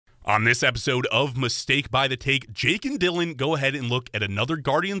On this episode of Mistake by the Take, Jake and Dylan go ahead and look at another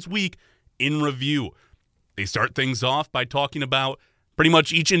Guardians week in review. They start things off by talking about pretty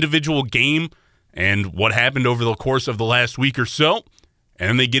much each individual game and what happened over the course of the last week or so. And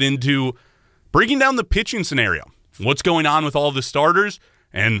then they get into breaking down the pitching scenario. What's going on with all the starters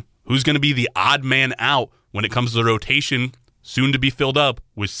and who's going to be the odd man out when it comes to the rotation, soon to be filled up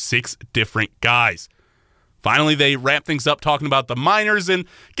with 6 different guys. Finally, they wrap things up talking about the minors and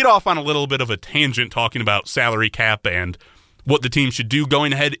get off on a little bit of a tangent talking about salary cap and what the team should do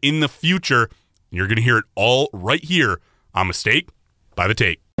going ahead in the future. You're going to hear it all right here on Mistake by the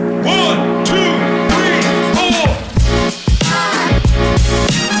Take. 1, 2, 3, 4.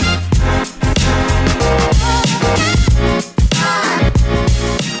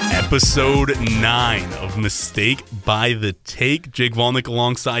 Episode 9 of Mistake by the Take. Jake Volnick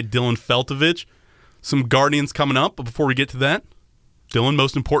alongside Dylan Feltovich. Some Guardians coming up, but before we get to that, Dylan,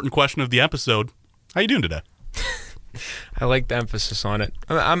 most important question of the episode. How you doing today? I like the emphasis on it.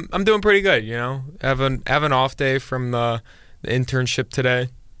 I'm doing pretty good, you know. Have an off day from the internship today,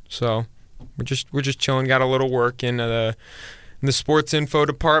 so we're just chilling. Got a little work in the sports info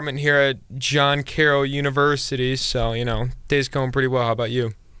department here at John Carroll University. So day's going pretty well. How about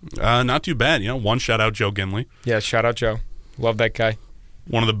you? Not too bad. One shout out Joe Ginley. Yeah, shout out Joe. Love that guy.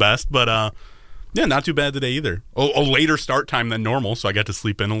 One of the best, but yeah, not too bad today either. A later start time than normal, so I got to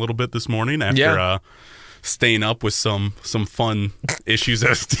sleep in a little bit this morning after staying up with some fun issues I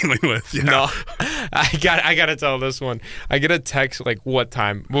was dealing with. Yeah. No, I gotta tell this one. I get a text like, what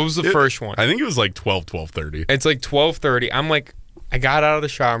time? What was the first one? I think it was like 12:30. It's like 12:30. I'm like, I got out of the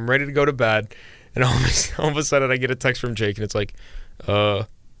shower. I'm ready to go to bed, and all of a sudden I get a text from Jake, and it's like, are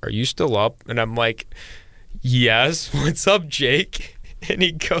you still up? And I'm like, yes. What's up, Jake? And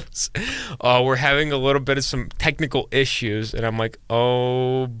he goes, oh, we're having a little bit of some technical issues. And I'm like,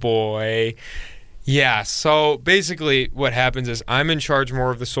 oh, boy. Yeah, so basically what happens is I'm in charge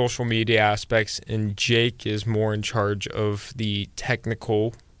more of the social media aspects, and Jake is more in charge of the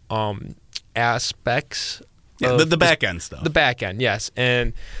technical aspects. Yeah, the back end stuff. The back end, yes.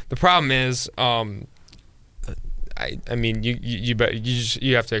 And the problem is, I mean,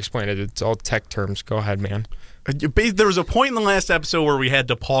 you have to explain it. It's all tech terms. Go ahead, man. There was a point in the last episode where we had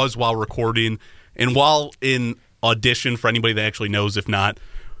to pause while recording, and while in audition, for anybody that actually knows, if not,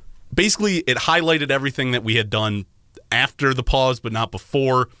 basically it highlighted everything that we had done after the pause, but not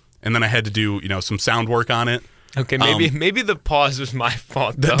before, and then I had to do some sound work on it. Okay, maybe the pause was my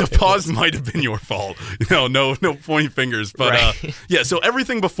fault. The pause might have been your fault. No pointing fingers, but right. Yeah. So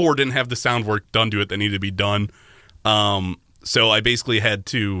everything before didn't have the sound work done to it that needed to be done. So I basically had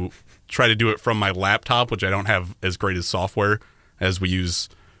to try to do it from my laptop, which I don't have as great as software as we use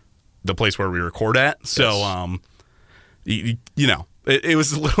the place where we record at. So, yes. It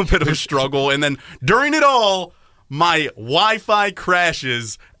was a little bit of a struggle. And then during it all, my Wi-Fi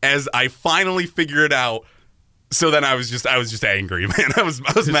crashes as I finally figure it out. So then I was just angry, man. I was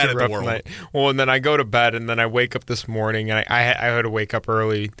mad at the world. Night. Well, and then I go to bed, and then I wake up this morning, and I had to wake up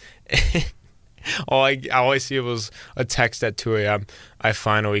early. All I see was a text at 2 a.m. I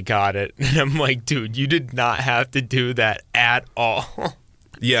finally got it. And I'm like, dude, you did not have to do that at all.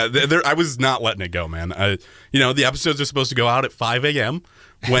 Yeah, I was not letting it go, man. The episodes are supposed to go out at 5 a.m.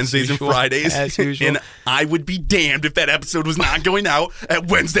 Wednesdays and Fridays. As usual. And I would be damned if that episode was not going out at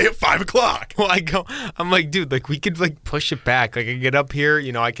Wednesday at 5 o'clock. Well, I'm like, dude, like we could like push it back. Like I get up here,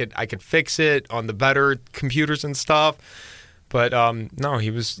 I could fix it on the better computers and stuff. But no,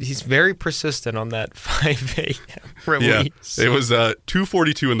 he's very persistent on that 5 a.m. release. Yeah, it was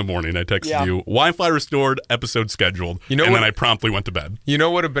 2:42 in the morning. I texted you, Wi-Fi restored, episode scheduled, and then I promptly went to bed. You know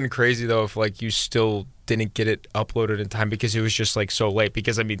what would have been crazy though if like you still didn't get it uploaded in time because it was just like so late.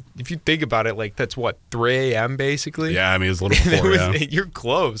 Because I mean, if you think about it, like that's what 3 a.m. basically. Yeah, I mean it was a little before. You're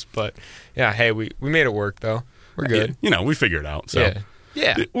close, but yeah. Hey, we made it work though. We're good. We figured it out. So.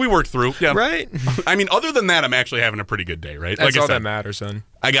 Yeah. We worked through. Yeah. Right? I mean, other than that, I'm actually having a pretty good day, right? That's like all that matters, son.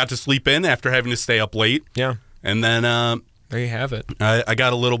 I got to sleep in after having to stay up late. Yeah. And then there you have it. I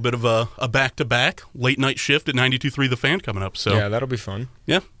got a little bit of a back-to-back late-night shift at 92.3 The Fan coming up. So yeah, that'll be fun.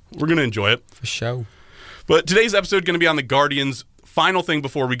 Yeah, we're going to enjoy it. For sure. But today's episode is going to be on the Guardians. Final thing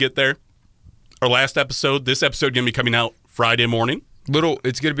before we get there, our last episode, this episode going to be coming out Friday morning.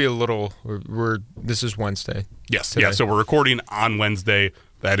 It's going to be a little, this is Wednesday. Yes, today. Yeah, so we're recording on Wednesday.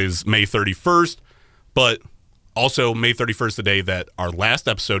 That is May 31st, but also May 31st, the day that our last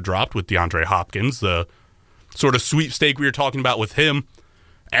episode dropped with DeAndre Hopkins, the sort of sweepstake we were talking about with him.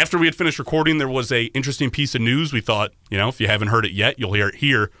 After we had finished recording, there was a interesting piece of news. We thought, if you haven't heard it yet, you'll hear it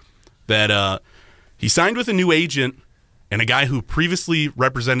here, that he signed with a new agent and a guy who previously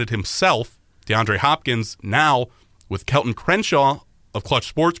represented himself, DeAndre Hopkins, now with Kelton Crenshaw of Clutch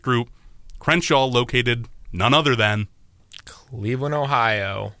Sports Group. Crenshaw located none other than Cleveland,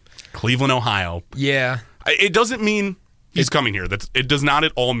 Ohio. Cleveland, Ohio. Yeah. It doesn't mean he's coming here. It does not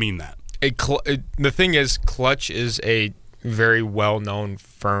at all mean that. The thing is, Clutch is a very well-known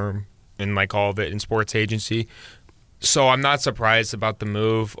firm in like all of it in sports agency. So I'm not surprised about the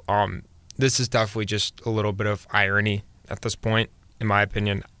move. This is definitely just a little bit of irony at this point, in my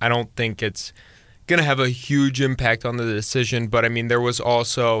opinion. I don't think it's going to have a huge impact on the decision, but I mean, there was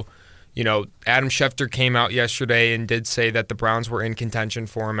also, Adam Schefter came out yesterday and did say that the Browns were in contention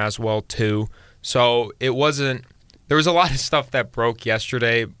for him as well, too. So there was a lot of stuff that broke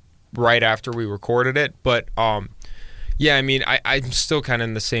yesterday right after we recorded it, but yeah, I mean, I'm still kind of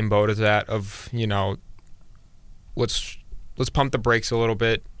in the same boat as that of, let's pump the brakes a little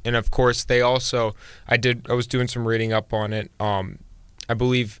bit. And of course, they also, I was doing some reading up on it. I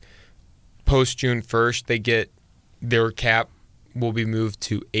believe post June 1st, they get their cap will be moved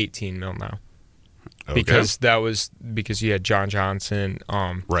to 18 mil now. Okay. Because you had John Johnson,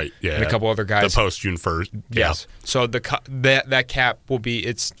 right? Yeah, and a couple other guys. The post June 1st, yes. Yeah. So that cap will be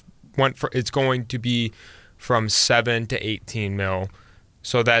it's going to be from 7 to 18 mil.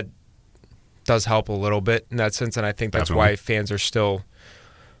 So that does help a little bit in that sense, and I think that's why fans are still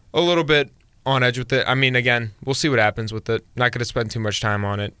a little bit on edge with it. I mean, again, we'll see what happens with it. Not going to spend too much time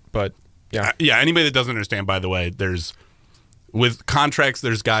on it, but yeah. Yeah, anybody that doesn't understand, by the way, with contracts,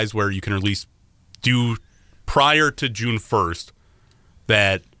 there's guys where you can release due prior to June 1st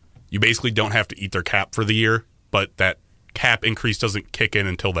that you basically don't have to eat their cap for the year, but that cap increase doesn't kick in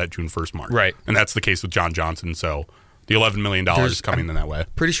until that June 1st mark. Right. And that's the case with John Johnson, so the $11 million is coming in that way.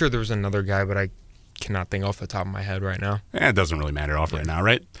 Pretty sure there was another guy, but I cannot think off the top of my head right now. It doesn't really matter right now,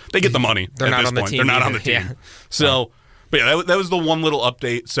 right? They get the money. They're not on the team. They're not on the team. Yeah. So, but yeah, that was the one little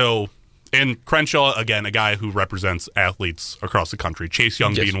update. So, and Crenshaw, again, a guy who represents athletes across the country. Chase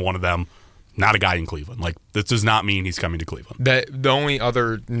Young being one of them. Not a guy in Cleveland. Like, this does not mean he's coming to Cleveland. The only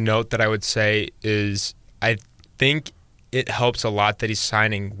other note that I would say is I think it helps a lot that he's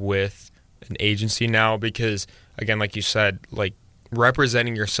signing with an agency now because, again, like you said, like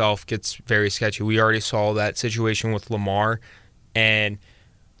representing yourself gets very sketchy. We already saw that situation with Lamar, and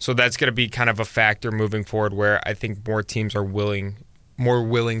so that's going to be kind of a factor moving forward where I think more teams are more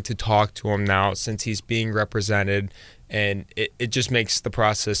willing to talk to him now since he's being represented. And it just makes the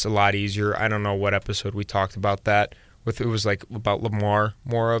process a lot easier. I don't know what episode we talked about that. It was like about Lamar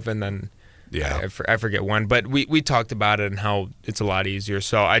more of, and then I forget when. But we talked about it and how it's a lot easier.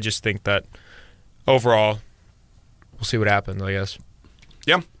 So I just think that overall, we'll see what happens, I guess.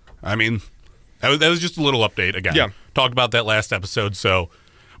 Yeah. I mean, that was just a little update again. Yeah. Talked about that last episode, so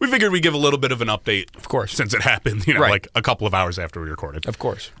we figured we'd give a little bit of an update. Of course. Since it happened, like a couple of hours after we recorded. Of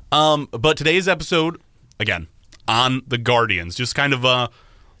course. But today's episode, again, on the Guardians, just kind of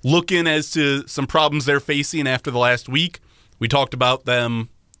looking as to some problems they're facing after the last week. We talked about them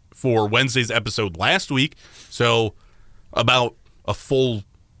for Wednesday's episode last week, so about a full,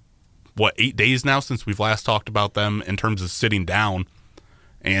 8 days now since we've last talked about them in terms of sitting down.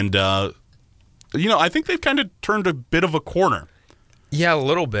 And, I think they've kind of turned a bit of a corner. Yeah, a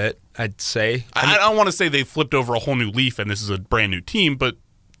little bit, I'd say. I don't want to say they've flipped over a whole new leaf and this is a brand new team, but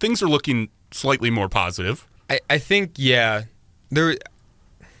things are looking slightly more positive. I think, yeah.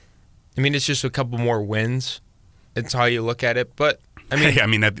 It's just a couple more wins. It's how you look at it. But, that's what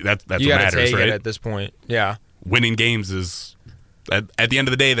matters, right? You got to take it at this point. Yeah. Winning games is, at the end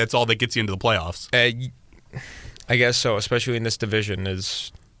of the day, that's all that gets you into the playoffs. I guess so, especially in this division,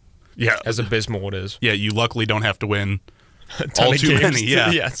 as abysmal it is. Yeah, you luckily don't have to win all too many.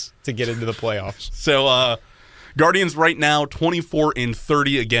 To get into the playoffs. So, Guardians right now,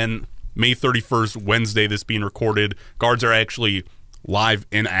 24-30 again. May 31st, Wednesday, this being recorded. Guards are actually live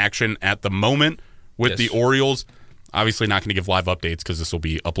in action at the moment with the Orioles. Obviously not going to give live updates because this will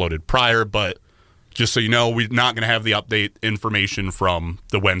be uploaded prior, but just so you know, we're not going to have the update information from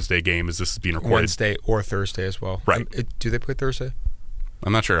the Wednesday game as this is being recorded. Wednesday or Thursday as well. Right. Do they play Thursday?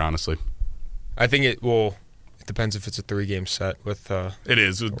 I'm not sure, honestly. I think it depends if it's a 3-game set with it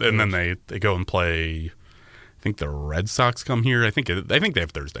is, and then they go and play. I think the Red Sox come here. I think they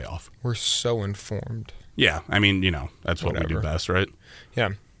have Thursday off. We're so informed. Yeah, that's what we do best, right?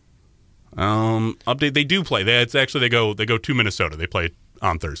 Yeah. Update. They do play. They go to Minnesota. They play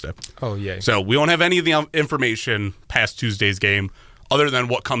on Thursday. Oh yeah. So we won't have any of the information past Tuesday's game, other than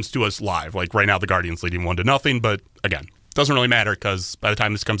what comes to us live. Like right now, the Guardians leading 1-0. But again, doesn't really matter because by the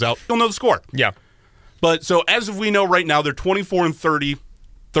time this comes out, you'll know the score. Yeah. But so as of we know right now, they're 24-30.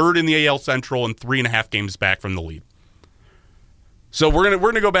 Third in the AL Central and 3.5 games back from the lead. So we're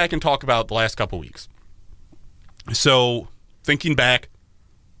gonna go back and talk about the last couple weeks. So thinking back,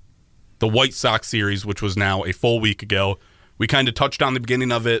 the White Sox series, which was now a full week ago, we kind of touched on the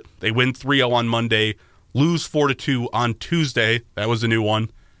beginning of it. They win 3-0 on Monday, lose 4-2 on Tuesday. That was a new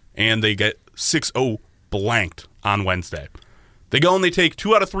one. And they get 6-0 blanked on Wednesday. They go and they take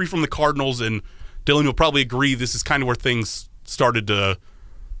 2 out of 3 from the Cardinals, and Dylan will probably agree this is kind of where things started to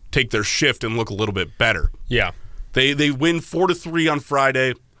take their shift and look a little bit better. Yeah. They win 4-3 on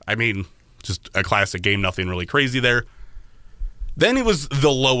Friday. I mean, just a classic game, nothing really crazy there. Then it was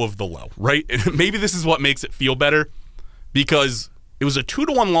the low of the low, right? And maybe this is what makes it feel better, because it was a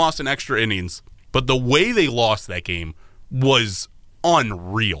 2-1 loss in extra innings, but the way they lost that game was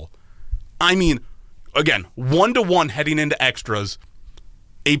unreal. I mean, again, 1-1 heading into extras,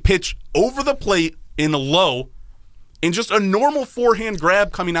 a pitch over the plate in a low, and just a normal forehand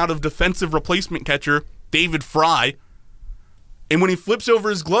grab coming out of defensive replacement catcher David Fry. And when he flips over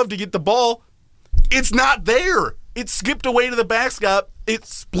his glove to get the ball, it's not there. It skipped away to the backstop. It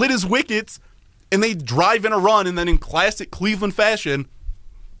split his wickets, and they drive in a run. And then in classic Cleveland fashion,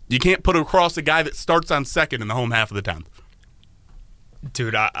 you can't put across a guy that starts on second in the home half of the 10th.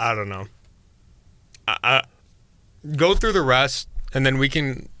 Dude, I don't know. I go through the rest, and then we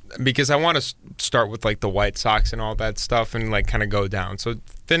can, because I want to start with like the White Sox and all that stuff, and like kind of go down. So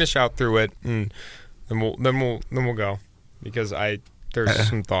finish out through it, and then we'll go, because there's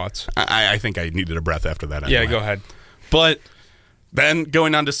some thoughts. I think I needed a breath after that. Anyway. Yeah, go ahead. But then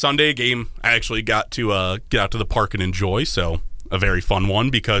going on to Sunday, game I actually got to get out to the park and enjoy. So a very fun one,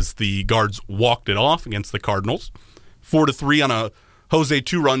 because the Guards walked it off against the Cardinals, 4-3 on a Jose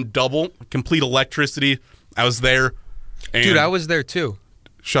 2-run double, complete electricity. I was there. And dude, I was there too.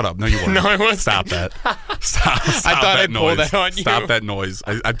 Shut up. No, you weren't. No, I wasn't. Stop that. Stop I thought I'd pull that on you. Stop that noise.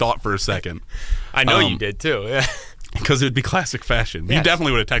 I thought for a second. I know you did too. Yeah. Because it would be classic fashion. Yes. You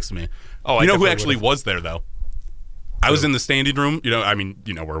definitely would have texted me. Oh, you know who actually was there, though? I was in the standing room. You know, I mean,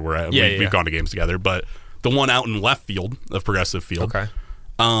 you know where we're at. Yeah, we've gone to games together. But the one out in left field of Progressive Field. Okay.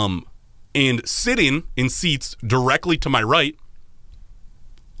 And sitting in seats directly to my right,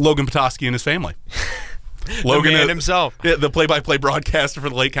 Logan Petoskey and his family. Logan and himself. Yeah, the play-by-play broadcaster for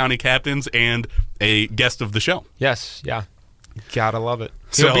the Lake County Captains and a guest of the show. Yes, yeah. Gotta love it.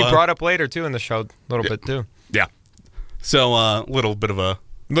 He'll be brought up later, too, in the show a little bit, too. Yeah. So a little bit of a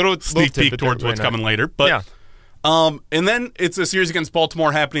sneak peek towards what's coming later. But, yeah. And then it's a series against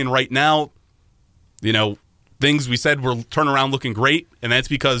Baltimore happening right now. You know, things we said were turnaround looking great, and that's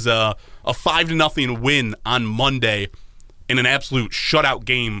because a 5-0 win on Monday in an absolute shutout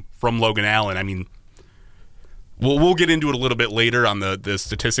game from Logan Allen. I mean, we'll get into it a little bit later on the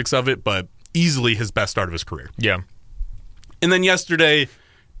statistics of it, but easily his best start of his career. Yeah. And then yesterday,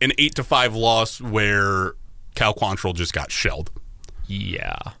 an 8-5 loss where Cal Quantrill just got shelled.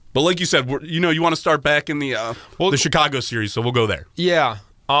 Yeah. But like you said, you want to start back in the Chicago series, so we'll go there. Yeah.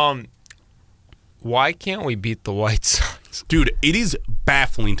 Why can't we beat the White Sox? Dude, it is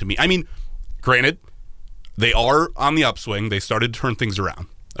baffling to me. I mean, granted, they are on the upswing. They started to turn things around.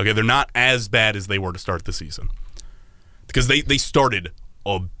 Okay, they're not as bad as they were to start the season. Because they started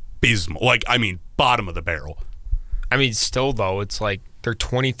abysmal. Like, I mean, bottom of the barrel. I mean, still, though, it's like they're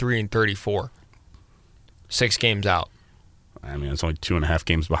 23-34. 6 games out. I mean, it's only 2.5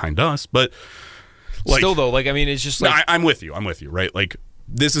 games behind us. But, like, still, though, like, I mean, it's just like... No, I'm with you, right? Like,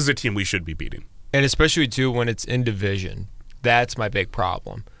 this is a team we should be beating. And especially, too, when it's in division. That's my big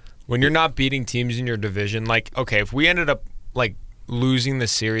problem. When you're not beating teams in your division, like, okay, if we ended up, like, losing the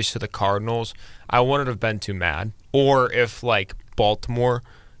series to the Cardinals, I wouldn't have been too mad. Or if, like, Baltimore,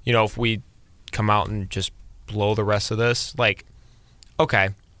 you know, if we come out and just blow the rest of this, like, okay,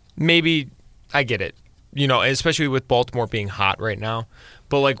 maybe I get it. You know, especially with Baltimore being hot right now.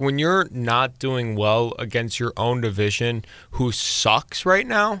 But, like, when you're not doing well against your own division who sucks right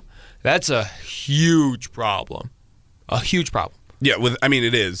now, that's a huge problem. A huge problem. Yeah,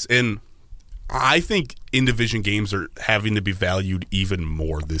 it is. And I think in-division games are having to be valued even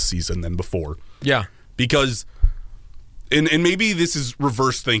more this season than before. Yeah. Because, and maybe this is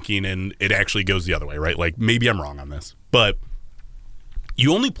reverse thinking and it actually goes the other way, right? Like, maybe I'm wrong on this. But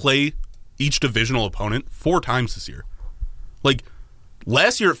you only play each divisional opponent 4 times this year. Like,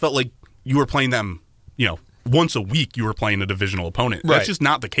 last year it felt like you were playing them, you know, once a week you were playing a divisional opponent. Right. That's just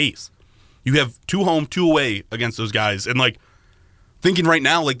not the case. You have 2 home, 2 away against those guys. And, like, thinking right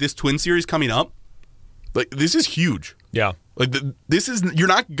now, like, this Twin series coming up, like, this is huge. Yeah. Like, you're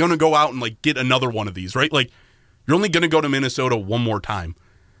not going to go out and, like, get another one of these, right? Like, you're only going to go to Minnesota one more time.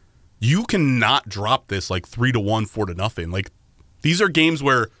 You cannot drop this, like, 3-1, 4-0. Like, these are games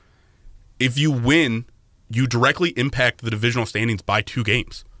where if you win, you directly impact the divisional standings by 2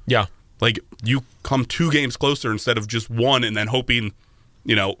 games. Yeah. Like, you come 2 games closer instead of just 1 and then hoping,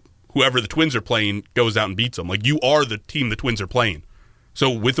 whoever the Twins are playing goes out and beats them. Like, you are the team the Twins are playing. So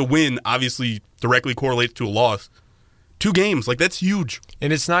with a win, obviously directly correlates to a loss. 2 games, like, that's huge.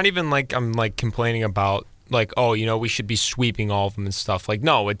 And it's not even like I'm like complaining about like, oh, we should be sweeping all of them and stuff. Like,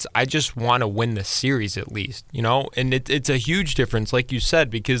 no, I just want to win the series at least, And it's a huge difference, like you said,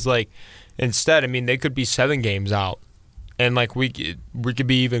 because like instead, they could be 7 games out, and like we could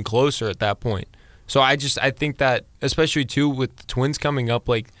be even closer at that point. So I think that, especially too with the Twins coming up,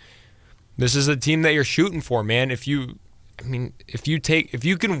 like this is a team that you're shooting for, man. If you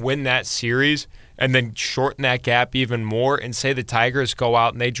can win that series and then shorten that gap even more, and say the Tigers go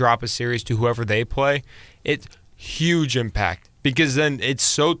out and they drop a series to whoever they play, it's huge impact, because then it's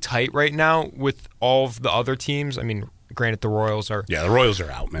so tight right now with all of the other teams. Granted, the Royals are... Yeah, the Royals are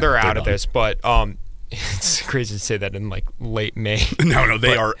out, man. They're out of this, but it's crazy to say that in like late May. No,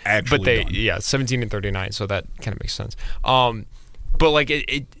 they are actually done. Yeah, 17-39, so that kind of makes sense. But like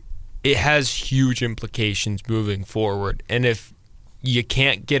it has huge implications moving forward, and if you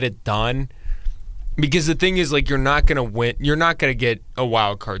can't get it done, because the thing is, like, you're not going to win, you're not going to get a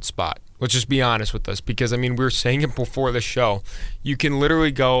wild card spot. Let's just be honest with us, because we were saying it before the show. You can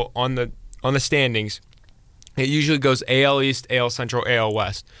literally go on the standings. It usually goes AL East, AL Central, AL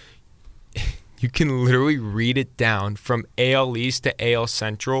West. You can literally read it down from AL East to AL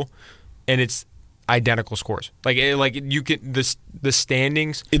Central, and it's identical scores. Like you can the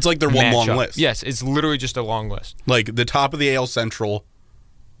standings. It's like they're one long list. Yes, it's literally just a long list. Like the top of the AL Central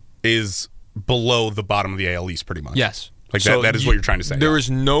is below the bottom of the AL East, pretty much. Yes. Like that is what you're trying to say. There is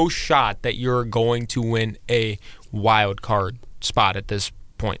no shot that you're going to win a wild card spot at this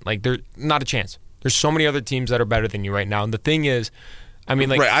point. Like, there's not a chance. There's so many other teams that are better than you right now. And the thing is, like,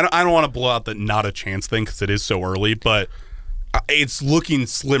 right, I don't want to blow out the not a chance thing because it is so early, but it's looking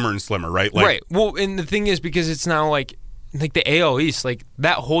slimmer and slimmer, right? Like, right. Well, and the thing is, because it's now like the AL East, like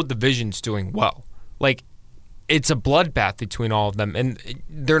that whole division's doing well. Like, it's a bloodbath between all of them, and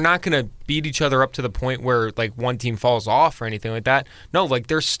they're not going to beat each other up to the point where like one team falls off or anything like that. No, like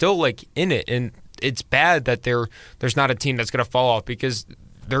they're still like in it, and it's bad that there's not a team that's going to fall off, because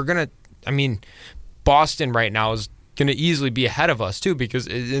they're going to. Boston right now is going to easily be ahead of us too, because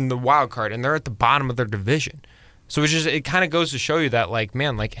in the wild card, and they're at the bottom of their division. So it kind of goes to show you that, like,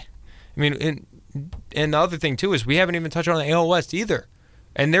 man, like, and the other thing too is we haven't even touched on the AL West either.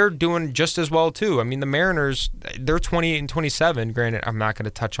 And they're doing just as well too. The Mariners, they're 28-27. Granted, I'm not going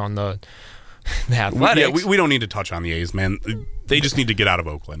to touch on the Athletics. Yeah, we don't need to touch on the A's, man. They just need to get out of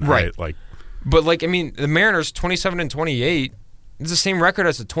Oakland, right? Like, but like, the Mariners 27-28 is the same record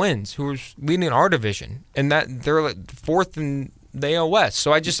as the Twins, who are leading our division, and that they're like 4th in the AL West.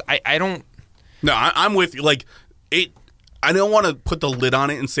 So I don't. No, I'm with you. Like it. I don't want to put the lid on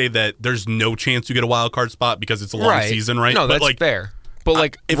it and say that there's no chance you get a wild card spot because it's a long season, right? No, that's fair. But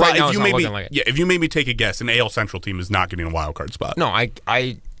like, if you made me take a guess, an AL Central team is not getting a wild card spot. No, I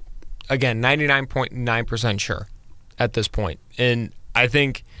again, 99.9% sure at this point, and I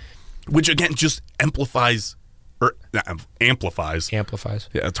think, which again just amplifies. Amplifies. Yeah,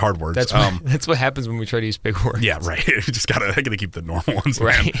 it's hard words. That's what happens when we try to use big words. Yeah, right. You just gotta keep the normal ones,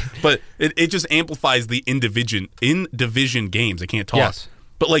 right? Man. But it just amplifies the in division games. I can't talk. Yes.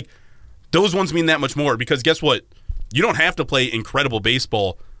 But like those ones mean that much more, because guess what? You don't have to play incredible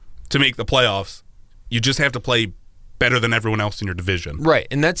baseball to make the playoffs. You just have to play better than everyone else in your division. Right,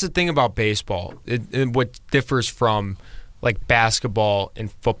 and that's the thing about baseball. What differs from like basketball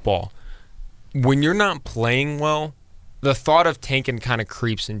and football. When you're not playing well, the thought of tanking kind of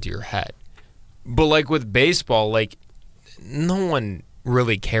creeps into your head. But like with baseball, like no one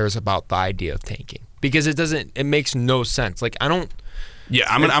really cares about the idea of tanking, because it makes no sense. Like, I don't. Yeah,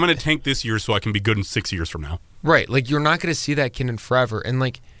 I'm gonna tank this year so I can be good in 6 years from now. Right, like you're not gonna see that kid in forever, and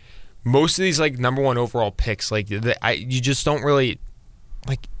like most of these like number 1 overall picks, like you just don't really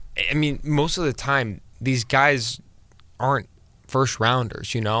like. Most of the time these guys aren't first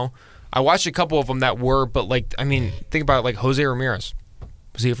rounders. I watched a couple of them that were, but like think about it, like Jose Ramirez.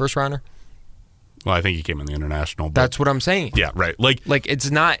 Was he a first rounder? Well, I think he came in the international. But that's what I'm saying. Yeah, right. Like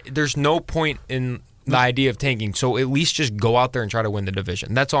it's not. There's no point in the idea of tanking, so at least just go out there and try to win the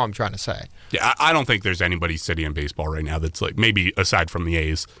division. That's all I'm trying to say. Yeah, I don't think there's anybody sitting in baseball right now that's like, maybe aside from the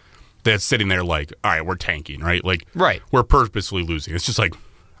A's, that's sitting there like, all right, we're tanking, right? Like, right, we're purposely losing. It's just like,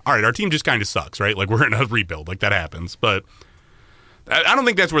 all right, our team just kind of sucks, right? Like, we're in a rebuild, like that happens. But I don't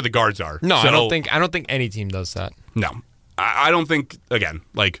think that's where the guards are. No, so, I don't think any team does that. No, I don't think, again,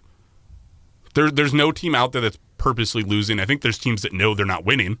 like there's no team out there that's purposely losing. I think there's teams that know they're not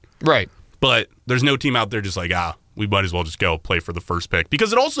winning. Right. But there's no team out there just like, we might as well just go play for the first pick.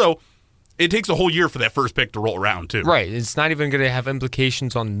 Because it takes a whole year for that first pick to roll around, too. Right. It's not even going to have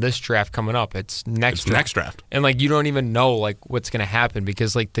implications on this draft coming up. It's next draft. And, like, you don't even know, like, what's going to happen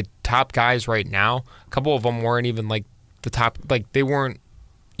because, like, the top guys right now, a couple of them weren't even, like, the top, like, they weren't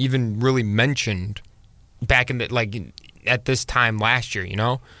even really mentioned back in the, like, at this time last year, you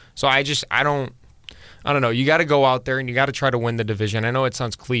know? So I don't know. You got to go out there and you got to try to win the division. I know it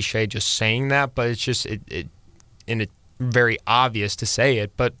sounds cliche just saying that, but it's just, it's very obvious to say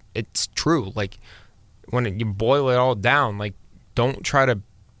it, but it's true. Like, when you boil it all down, like, don't try to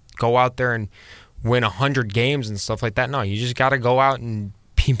go out there and win 100 games and stuff like that. No, you just got to go out and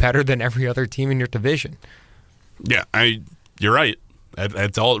be better than every other team in your division. Yeah, you're right.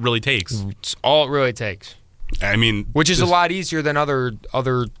 That's all it really takes. It's all it really takes. I mean, which is a lot easier than other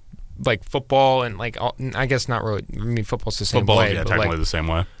like football and like I guess not really. I mean, football's the same way. Yeah, technically the same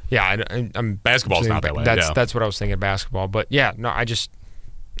way. Yeah, I'm basketball's not that way. That's what I was thinking. Basketball, but yeah, no, I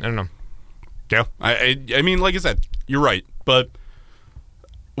don't know. Yeah, I mean, like I said, you're right, but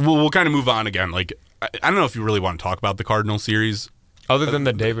we'll kind of move on again. Like, I don't know if you really want to talk about the Cardinals series, other than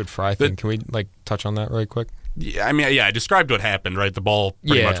the David Fry thing. Can we like touch on that really quick? Yeah, I mean, I described what happened. Right, the ball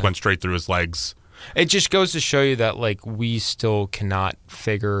pretty much went straight through his legs. It just goes to show you that like we still cannot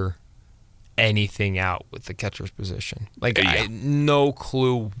figure anything out with the catcher's position. Like, I no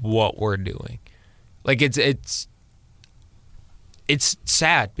clue what we're doing. Like, it's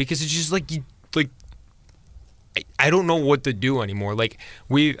sad because it's just like I don't know what to do anymore. Like,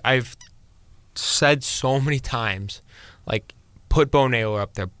 I've said so many times, like, put Bo Naylor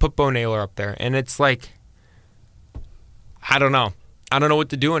up there, and it's like, I don't know what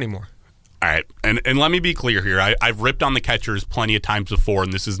to do anymore. All right, and let me be clear here. I've ripped on the catchers plenty of times before,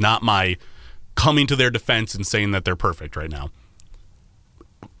 and this is not my coming to their defense and saying that they're perfect right now.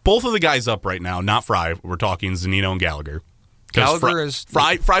 Both of the guys up right now, not Fry. We're talking Zunino and Gallagher.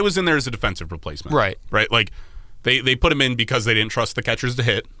 Fry was in there as a defensive replacement. Right. Like, they put him in because they didn't trust the catchers to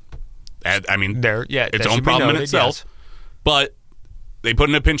hit. I mean, its own problem in itself. Yes. But they put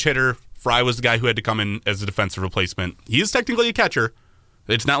in a pinch hitter. Fry was the guy who had to come in as a defensive replacement. He is technically a catcher.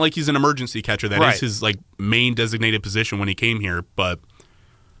 It's not like he's an emergency catcher. That is his like main designated position when he came here. But,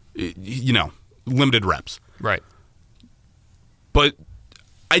 limited reps. Right. But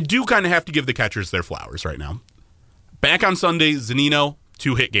I do kind of have to give the catchers their flowers right now. Back on Sunday, Zunino,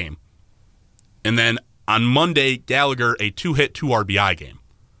 2-hit game. And then on Monday, Gallagher, a 2-hit, 2 RBI game.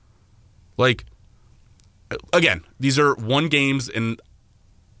 Like, again, these are 1 games, and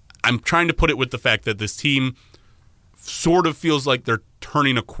I'm trying to put it with the fact that this team sort of feels like they're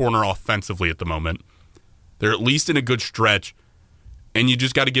turning a corner offensively at the moment. They're at least in a good stretch, and you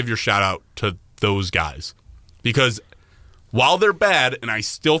just got to give your shout out to those guys. Because while they're bad, and I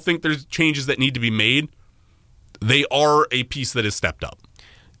still think there's changes that need to be made, they are a piece that has stepped up.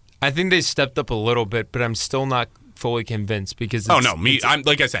 I think they stepped up a little bit, but I'm still not fully convinced because I'm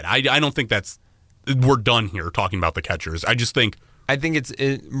like I said, I don't think we're done here talking about the catchers. I just think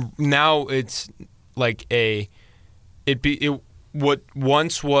now it's like what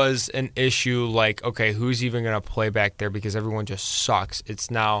once was an issue, like, okay, who's even going to play back there because everyone just sucks. It's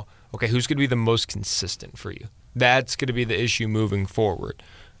now, okay, who's going to be the most consistent for you? That's going to be the issue moving forward.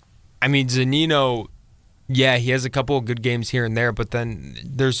 I mean, Zunino, yeah, he has a couple of good games here and there, but then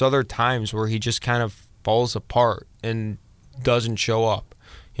there's other times where he just kind of falls apart and doesn't show up.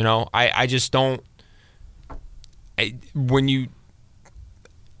 I just don't. I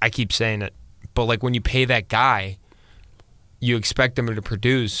keep saying it, but like when you pay that guy, you expect him to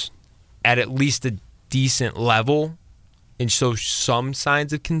produce at least a decent level and show some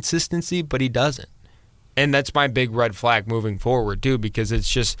signs of consistency, but he doesn't. And that's my big red flag moving forward, too, because it's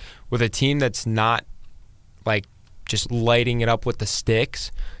just with a team that's not like just lighting it up with the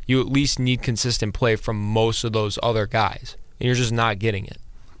sticks, you at least need consistent play from most of those other guys, and you're just not getting it.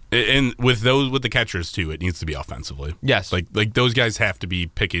 And with the catchers too, it needs to be offensively. Yes, like those guys have to be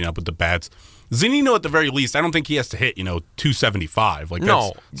picking up with the bats. Zunino, at the very least, I don't think he has to hit 275. Like,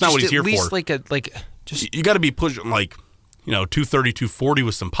 no, that's not what he's here for. At least you got to be pushing 230, 240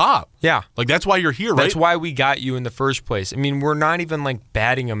 with some pop. Yeah, like that's why you're here, right? That's why we got you in the first place. I mean, we're not even like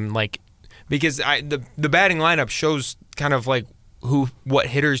batting him because the batting lineup shows kind of like what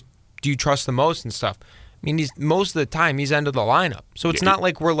hitters do you trust the most and stuff. I mean, most of the time he's end of the lineup, so it's not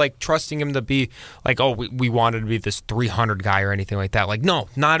like we're like trusting him to be like, oh, we wanted to be this 300 guy or anything like that. Like, no,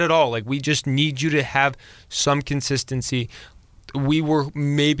 not at all. Like, we just need you to have some consistency. We were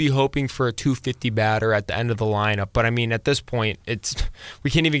maybe hoping for a 250 batter at the end of the lineup, but I mean, at this point, we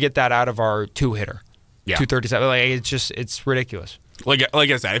can't even get that out of our 2-hitter. Yeah. 237. Like, it's ridiculous. Like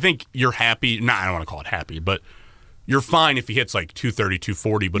I said, I think you're happy. I don't want to call it happy, but you're fine if he hits like 230,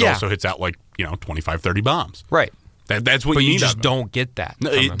 240, but also hits out like 25, 30 bombs. Right. That's what but you need. You just don't get that.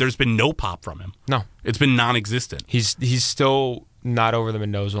 No, there's been no pop from him. No, it's been non-existent. He's still not over the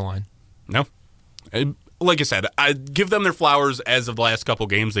Mendoza line. No. Like I said, I give them their flowers. As of the last couple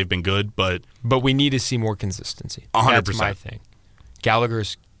games, they've been good, but we need to see more consistency. 100%. That's my thing. Gallagher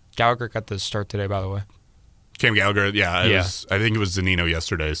got the start today, by the way. Cam Gallagher, I think it was Zanino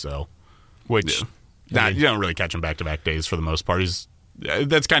yesterday. So, which you don't really catch him back-to-back days for the most part.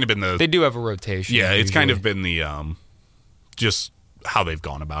 That's kind of been the. They do have a rotation. Yeah, it's kind of been the just how they've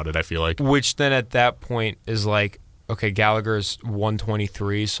gone about it. I feel like. Which then at that point is like, okay, Gallagher's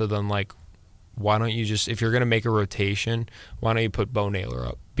 123, so then like, why don't you just, if you're going to make a rotation, why don't you put Bo Naylor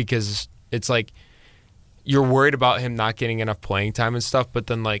up? Because it's like you're worried about him not getting enough playing time and stuff, but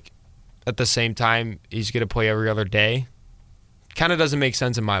then like at the same time he's going to play every other day. Kind of doesn't make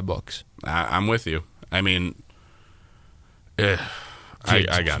sense in my books. I'm with you. I mean, I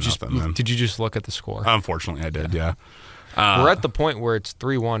got nothing, man. Did you just look at the score? Unfortunately, I did, yeah. We're at the point where it's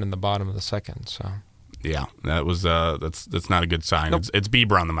 3-1 in the bottom of the second, so... Yeah, that was that's not a good sign. Nope. It's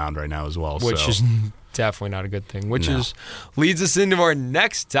Bieber on the mound right now as well, which is definitely not a good thing. Which leads us into our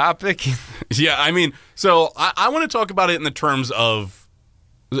next topic. Yeah, I mean, so I want to talk about it in the terms of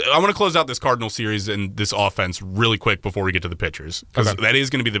I want to close out this Cardinal series and this offense really quick before we get to the pitchers because that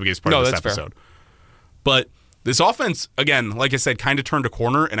is going to be the biggest part of this episode. Fair. But this offense, again, like I said, kind of turned a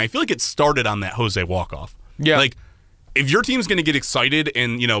corner, and I feel like it started on that Jose walk-off. Yeah, like. If your team's going to get excited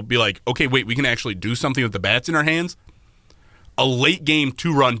and, be like, okay, wait, we can actually do something with the bats in our hands, a late game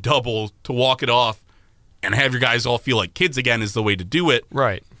 2-run double to walk it off and have your guys all feel like kids again is the way to do it.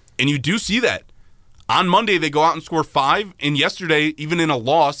 Right. And you do see that. On Monday, they go out and score 5, and yesterday, even in a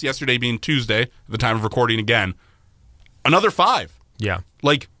loss, yesterday being Tuesday, at the time of recording again, another 5. Yeah.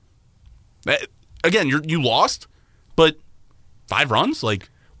 Like, again, you lost, but 5 runs? Like...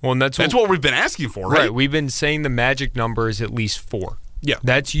 Well, and that's what we've been asking for, right? Right. We've been saying the magic number is at least 4. Yeah.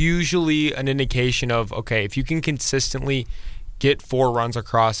 That's usually an indication of, okay, if you can consistently get 4 runs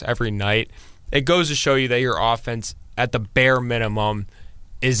across every night, it goes to show you that your offense, at the bare minimum,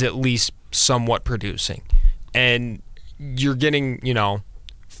 is at least somewhat producing. And you're getting,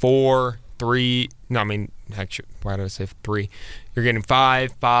 4, 3, no, I mean, actually, why did I say 3? You're getting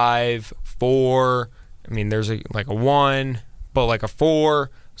 5, 4, I mean, there's a 1, but like a 4.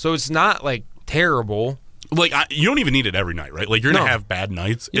 So it's not like terrible. Like you don't even need it every night, right? Like you're gonna have bad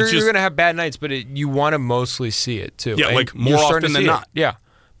nights. You're gonna have bad nights, but you want to mostly see it too. Yeah, and like more often than not. Yeah,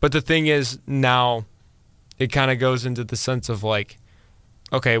 but the thing is now, it kind of goes into the sense of like,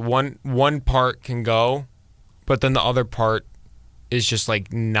 okay, one part can go, but then the other part is just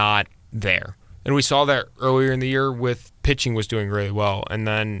like not there. And we saw that earlier in the year with pitching was doing really well, and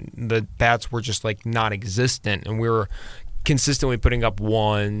then the bats were just like non-existent, and we were consistently putting up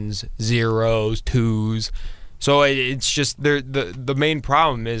 1s, 0s, 2s. So it's just the main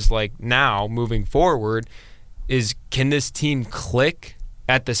problem is like now moving forward is can this team click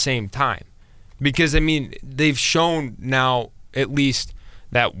at the same time? Because I mean they've shown now at least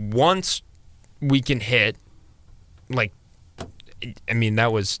that once we can hit, like I mean I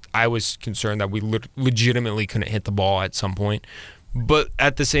was concerned that we legitimately couldn't hit the ball at some point, but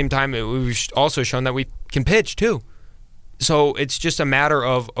at the same time we've also shown that we can pitch too. So it's just a matter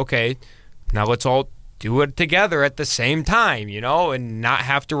of, okay, now let's all do it together at the same time, and not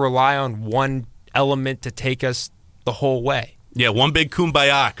have to rely on one element to take us the whole way. Yeah, one big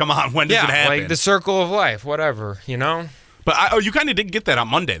kumbaya. Come on, when does it happen? Like the circle of life, whatever, But you kind of did get that on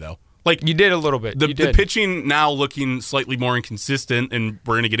Monday, though. Like you did a little bit. The pitching now looking slightly more inconsistent, and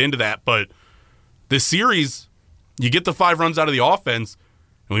we're going to get into that. But this series, you get the 5 runs out of the offense,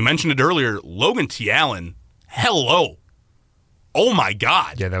 and we mentioned it earlier, Logan T. Allen, hello. Oh, my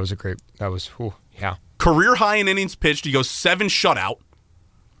God. Yeah, yeah. Career high in innings pitched. He goes 7 shutout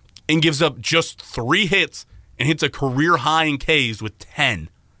and gives up just 3 hits and hits a career high in Ks with 10.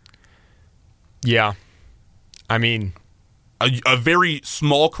 Yeah. I mean... A very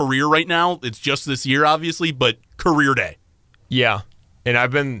small career right now. It's just this year, obviously, but career day. Yeah. And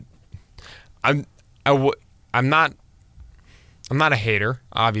I'm not a hater,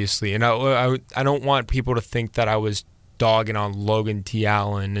 obviously. And I don't want people to think that I was dogging on Logan T.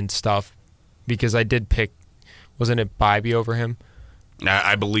 Allen and stuff because I did pick, wasn't it Bibee over him?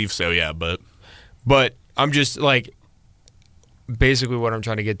 I believe so, yeah. But I'm just like, basically what I'm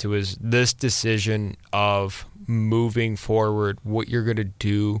trying to get to is this decision of moving forward, what you're going to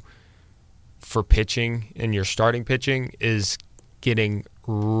do for pitching and your starting pitching is getting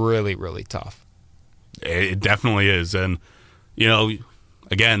really, really tough. It definitely is. And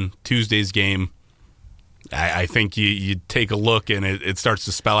Again, Tuesday's game, I think you take a look and it starts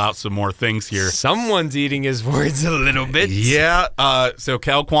to spell out some more things here. Someone's eating his words a little bit. Yeah. So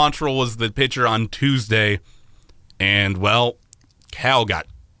Cal Quantrill was the pitcher on Tuesday, and, Cal got,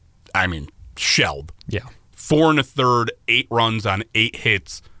 shelled. Yeah. 4 1/3, 8 runs on 8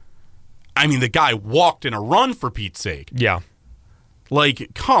 hits. The guy walked in a run, for Pete's sake. Yeah.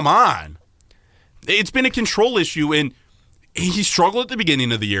 Come on. It's been a control issue, and he struggled at the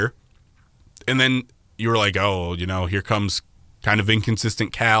beginning of the year, and then you were like, here comes kind of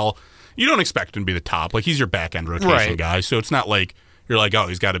inconsistent Cal. You don't expect him to be the top. He's your back-end rotation guy, so it's not like you're like,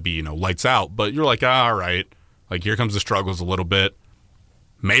 he's got to be, lights out. But you're like, all right. Here comes the struggles a little bit.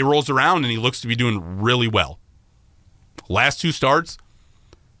 May rolls around, and he looks to be doing really well. Last 2 starts,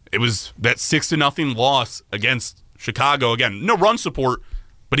 it was that 6-0 loss against Chicago. Again, no run support,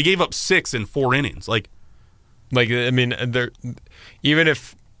 but he gave up 6 in 4 innings. Even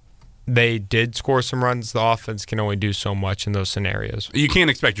if they did score some runs, the offense can only do so much in those scenarios. You can't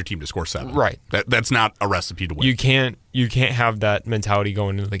expect your team to score 7. Right. That's not a recipe to win. You can't have that mentality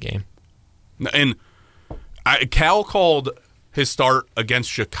going into the game. And Cal called his start against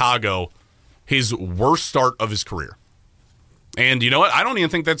Chicago his worst start of his career. And you know what? I don't even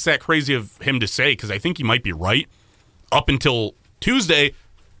think that's that crazy of him to say, because I think he might be right. Up until Tuesday,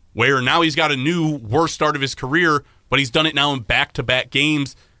 where now he's got a new worst start of his career, but he's done it now in back-to-back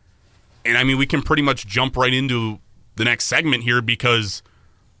games. And, we can pretty much jump right into the next segment here, because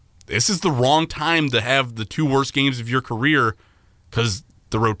this is the wrong time to have the 2 worst games of your career, because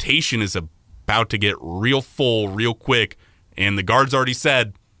the rotation is about to get real full real quick, and the guards already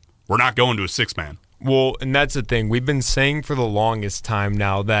said, we're not going to a 6-man. Well, and that's the thing. We've been saying for the longest time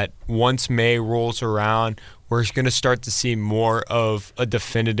now that once May rolls around, we're going to start to see more of a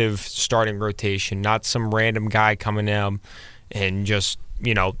definitive starting rotation, not some random guy coming in and just,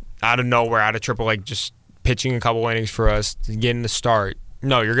 out of nowhere, out of AAA, just pitching a couple innings for us, getting the start.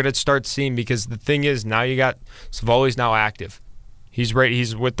 No, you're going to start seeing, because the thing is, now you got Savali's now active. He's ready.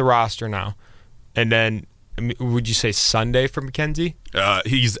 He's with the roster now. And then, would you say Sunday for McKenzie?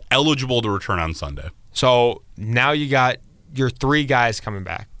 He's eligible to return on Sunday. So now you got your 3 guys coming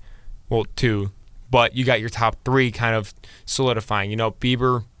back. Well, 2. But you got your top 3 kind of solidifying.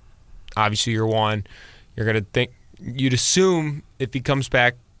 Bieber, obviously you're 1. You're going to think, you'd assume if he comes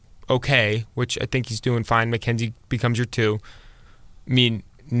back okay, which I think he's doing fine, McKenzie becomes your 2.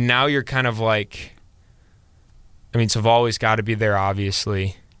 Now you're kind of like, Savali's got to be there,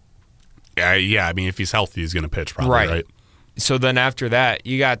 obviously. Yeah, if he's healthy, he's going to pitch probably, right? So then after that,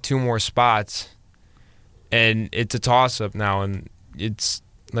 you got 2 more spots, and it's a toss-up now, and it's,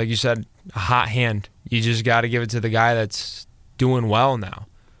 like you said, a hot hand. You just got to give it to the guy that's doing well now.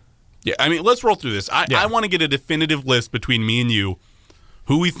 Yeah, let's roll through this. I want to get a definitive list between me and you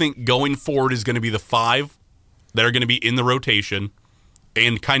who we think going forward is going to be the 5 that are going to be in the rotation,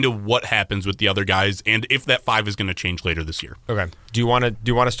 and kind of what happens with the other guys, and if that 5 is going to change later this year. Okay. Do you want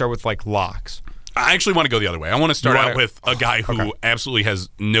to start with locks? I actually want to go the other way. I want to start out with a guy who absolutely has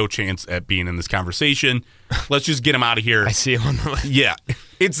no chance at being in this conversation. Let's just get him out of here. I see him on the list. Yeah,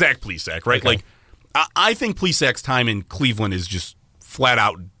 it's Zach Plesac, right? Okay. I think Plesac's time in Cleveland is just flat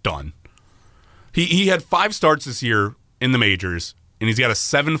out done. He had 5 starts this year in the majors, and he's got a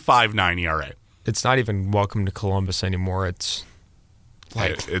 7.59 ERA. It's not even welcome to Columbus anymore. It's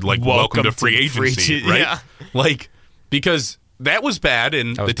welcome to free agency, right? Yeah. Because that was bad,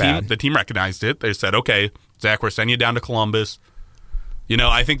 and the team recognized it. They said, okay, Zach, we're sending you down to Columbus.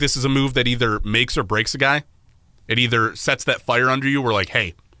 I think this is a move that either makes or breaks a guy. It either sets that fire under you where,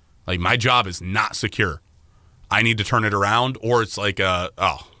 hey, my job is not secure. I need to turn it around, or it's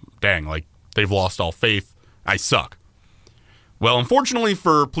they've lost all faith. I suck. Well, unfortunately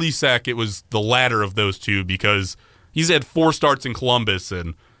for Plesac, it was the latter of those 2, because he's had 4 starts in Columbus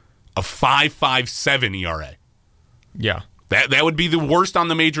and a 5.57 ERA. Yeah. That would be the worst on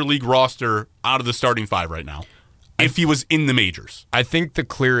the major league roster out of the starting 5 right now, if he was in the majors. I think the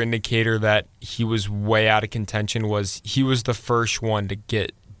clear indicator that he was way out of contention was he was the first one to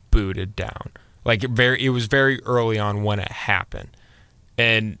get booted down. It was very early on when it happened.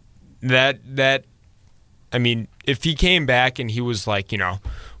 And if he came back and he was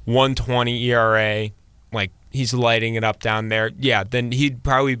 120 ERA, he's lighting it up down there, yeah, then he'd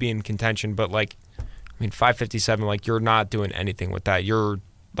probably be in contention. But 557, you're not doing anything with that. You're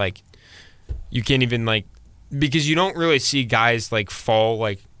you can't even because you don't really see guys fall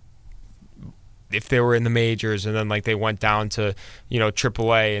if they were in the majors and then they went down to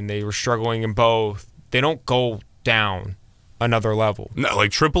AAA and they were struggling in both. They don't go down another level. No,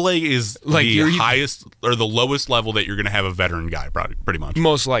 like AAA is Like, the highest or the lowest level that you're going to have a veteran guy, pretty much.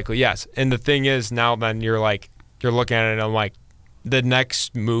 Most likely, yes. And the thing is, now then you're looking at it and I'm like, the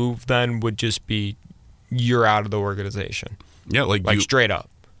next move then would just be you're out of the organization. Yeah, like straight up.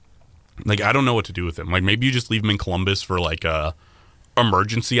 Like, I don't know what to do with him. Like, maybe you just leave him in Columbus for like a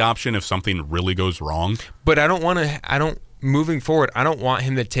emergency option if something really goes wrong. But moving forward, I don't want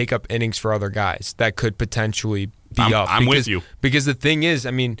him to take up innings for other guys that could potentially be up. I'm with you. Because the thing is,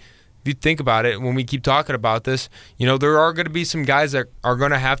 I mean, if you think about it, when we keep talking about this, there are going to be some guys that are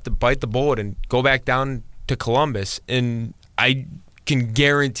going to have to bite the bullet and go back down to Columbus. And I can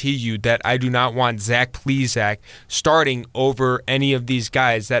guarantee you that I do not want Zach Plesac starting over any of these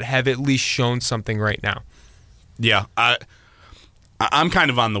guys that have at least shown something right now. Yeah, I'm kind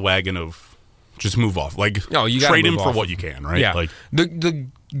of on the wagon of just move off. Like, you trade him for what you can, right? Yeah. Like, the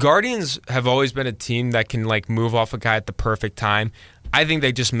Guardians have always been a team that can like move off a guy at the perfect time. I think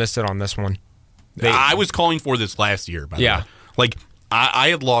they just missed it on this one. I was calling for this last year, by the way. Like, I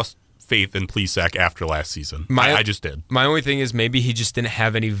had lost faith in Plesac after last season. I just did. My only thing is maybe he just didn't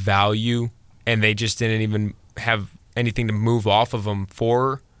have any value, and they just didn't even have anything to move off of him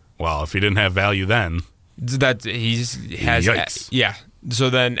for. Well, if he didn't have value then. That Yikes. Yeah. So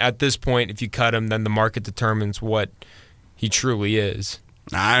then at this point, if you cut him, then the market determines what he truly is.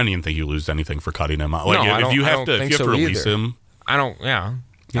 I don't even think you lose anything for cutting him. Like, no, if you have to release him. I don't, yeah.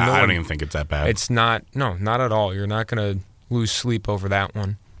 I don't even think it's that bad. It's not, no, not at all. You're not going to lose sleep over that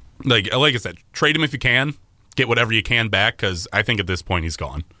one. Like I said, trade him if you can. Get whatever you can back, because I think at this point he's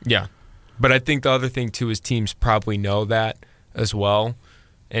gone. Yeah. But I think the other thing, too, is teams probably know that as well.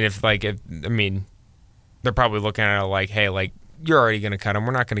 And they're probably looking at it like, hey, like, you're already going to cut him.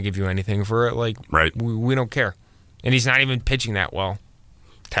 We're not going to give you anything for it. Like, right. We don't care. And he's not even pitching that well.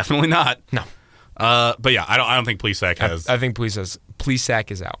 Definitely not. No. But yeah, I don't think Plesac has. I think Plesac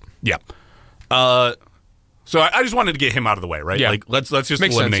is out. Yeah. So I just wanted to get him out of the way, right? Yeah. Like, let's just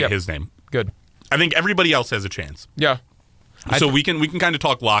Makes eliminate sense, yep. his name. Good. I think everybody else has a chance. Yeah. So we can kind of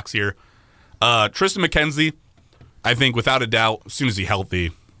talk locks here. Tristan McKenzie, I think without a doubt, as soon as he's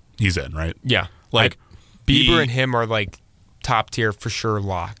healthy, he's in, right? Yeah. Like Bieber and him are like top tier for sure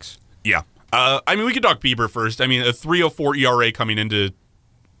locks. Yeah. We could talk Bieber first. I mean, a 3.04 ERA coming into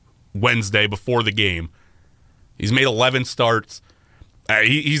Wednesday before the game. He's made 11 starts.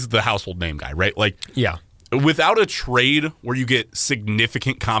 He's the household name guy, right? Like, yeah. Without a trade where you get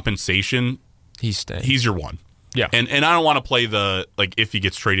significant compensation, he's staying. He's your one. Yeah. And I don't want to play the like if he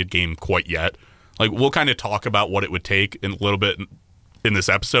gets traded game quite yet. Like, we'll kind of talk about what it would take in a little bit in this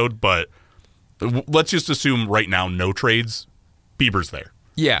episode, but let's just assume right now no trades. Bieber's there.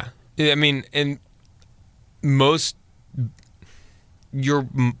 Yeah. I mean, and you're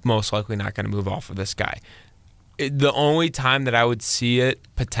most likely not going to move off of this guy. The only time that I would see it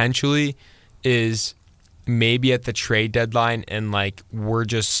potentially is maybe at the trade deadline, and like we're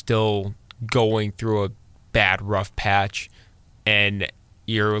just still going through a bad rough patch, and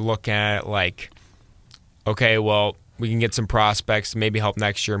you're looking at it like, okay, well, we can get some prospects to maybe help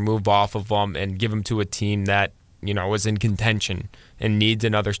next year, move off of them and give them to a team that, was in contention and needs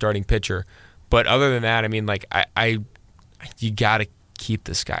another starting pitcher. But other than that, I mean, like, you got to keep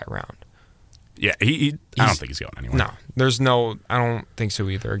this guy around. Yeah, I don't think he's going anywhere. No, I don't think so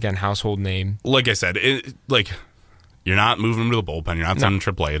either. Again, household name. Like I said, you're not moving him to the bullpen. You're not sending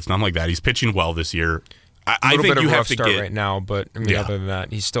him AAA. It's not like that. He's pitching well this year. I think you have to get right now, but I mean, other than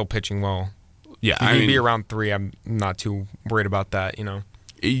that, he's still pitching well. Yeah, he can be around 3. I'm not too worried about that.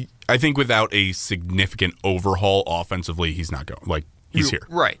 I think without a significant overhaul offensively, he's not going. Like, he's here,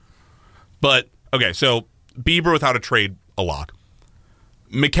 right? But okay, so Bieber without a trade, a lock.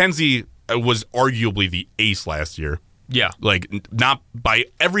 McKenzie was arguably the ace last year. Yeah, like not by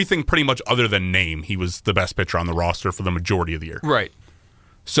everything pretty much other than name, he was the best pitcher on the roster for the majority of the year. Right.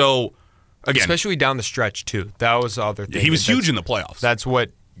 So again, especially down the stretch too. That was the other thing. He was huge in the playoffs. That's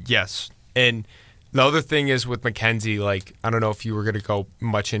what. Yes, and the other thing is with McKenzie. Like, I don't know if you were going to go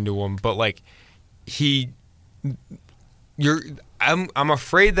much into him, but like I'm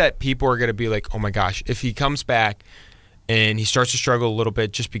afraid that people are going to be like, oh my gosh, if he comes back and he starts to struggle a little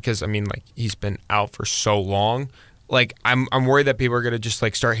bit, just because, I mean, like, he's been out for so long. Like, I'm worried that people are going to just,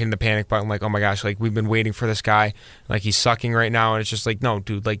 like, start hitting the panic button, like, oh my gosh, like, we've been waiting for this guy. Like, he's sucking right now. And it's just like, no,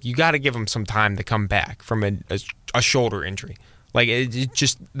 dude, like, you got to give him some time to come back from a shoulder injury. Like, it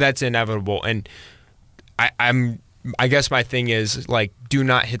just, that's inevitable. And I guess my thing is, like, do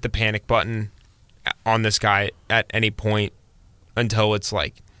not hit the panic button on this guy at any point until it's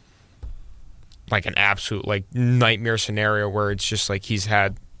like an absolute like nightmare scenario where it's just like he's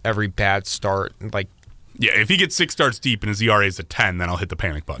had every bad start, like Yeah, if he gets 6 starts deep and his ERA is a 10, then I'll hit the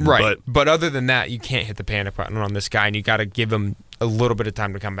panic button. Right. But other than that, you can't hit the panic button on this guy, and you got to give him a little bit of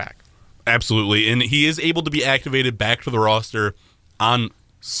time to come back. Absolutely. And he is able to be activated back to the roster on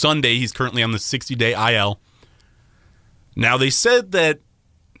Sunday. He's currently on the 60-day IL. Now, they said that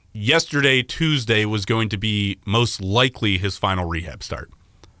yesterday, Tuesday, was going to be most likely his final rehab start.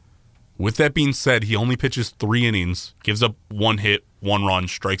 With that being said, he only pitches 3 innings, gives up 1 hit, 1 run,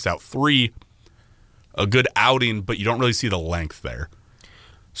 strikes out 3. A good outing, but you don't really see the length there.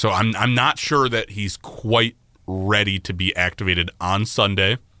 So I'm not sure that he's quite ready to be activated on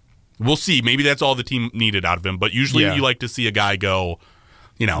Sunday. We'll see. Maybe that's all the team needed out of him. But usually you like to see a guy go,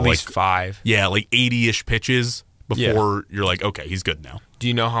 at least 5. Yeah, like 80-ish pitches before you're like, okay, he's good now. Do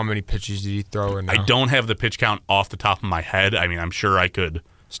you know how many pitches did he throw right now? I don't have the pitch count off the top of my head. I mean, I'm sure I could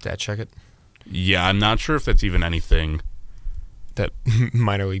stat check it. Yeah, I'm not sure if that's even anything. That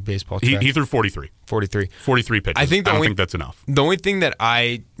minor league baseball track. He threw 43. 43 pitches. I don't think that's enough. The only thing that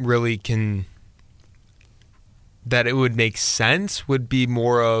I really can, that it would make sense would be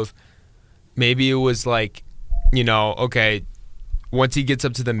more of, maybe it was like, okay, once he gets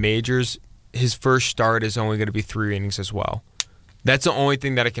up to the majors, his first start is only going to be 3 innings as well. That's the only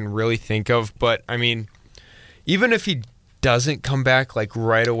thing that I can really think of. But, I mean, even if he doesn't come back, like,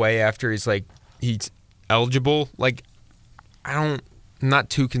 right away after he's eligible, like, I'm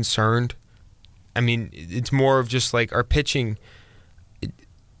not too concerned. I mean, it's more of just, like, our pitching,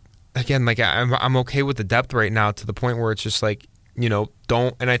 again, like, I'm okay with the depth right now to the point where it's just, like,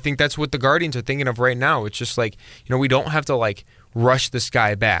 don't, and I think that's what the Guardians are thinking of right now. It's just, like, we don't have to, like, rush this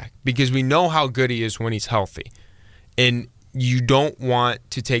guy back because we know how good he is when he's healthy. And you don't want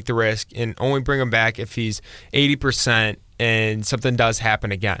to take the risk and only bring him back if he's 80% and something does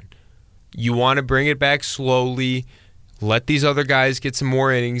happen again. You want to bring it back slowly, let these other guys get some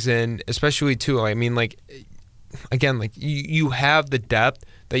more innings in, especially too, I mean, like, again, like, you have the depth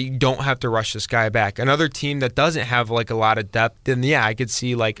that you don't have to rush this guy back. Another team that doesn't have, like, a lot of depth, then, yeah, I could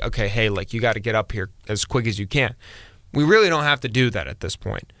see, like, okay, hey, like, you got to get up here as quick as you can. We really don't have to do that at this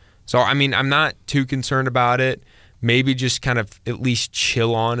point. So, I mean, I'm not too concerned about it. Maybe just kind of at least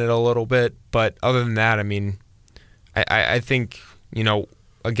chill on it a little bit. But other than that, I mean, I think,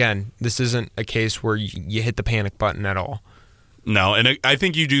 again, this isn't a case where you hit the panic button at all. No, and I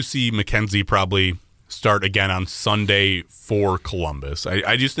think you do see McKenzie probably start again on Sunday for Columbus.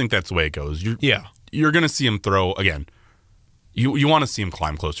 I just think that's the way it goes. You're going to see him throw, again, you want to see him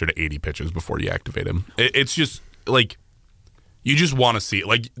climb closer to 80 pitches before you activate him. It's just, like, you just want to see it.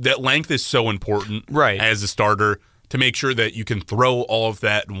 Like, that length is so important as a starter to make sure that you can throw all of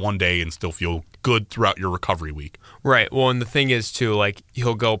that in one day and still feel good throughout your recovery week. Right. Well, and the thing is, too, like,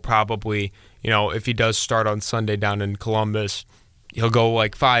 he'll go probably, if he does start on Sunday down in Columbus, he'll go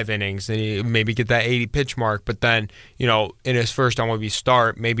like 5 innings and he maybe get that 80 pitch mark. But then, in his first MLB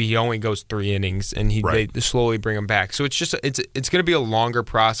start, maybe he only goes 3 innings and they slowly bring him back. So it's just it's going to be a longer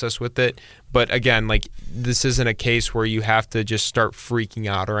process with it. But again, like, this isn't a case where you have to just start freaking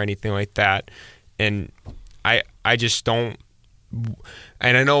out or anything like that. And I just don't.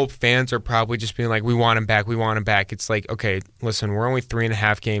 And I know fans are probably just being like, we want him back, we want him back. It's like, okay, listen, we're only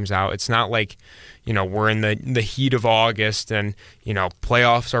 3.5 games out. It's not like, we're in the heat of August and,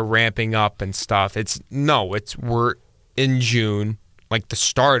 playoffs are ramping up and stuff. We're in June, like the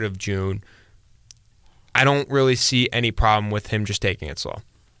start of June. I don't really see any problem with him just taking it slow.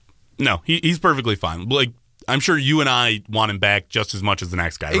 No, he's perfectly fine. Like, I'm sure you and I want him back just as much as the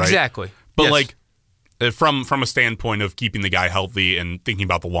next guy, right? Exactly. But yes. Like, from a standpoint of keeping the guy healthy and thinking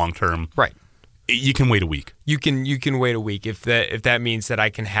about the long term, right? You can wait a week. You can wait a week if that means that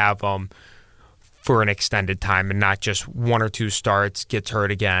I can have him for an extended time and not just 1 or 2 starts, gets hurt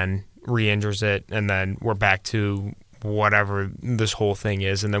again, re-injures it, and then we're back to whatever this whole thing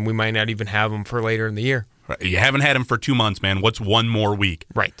is, and then we might not even have him for later in the year. You haven't had him for 2 months, man. What's 1 more week?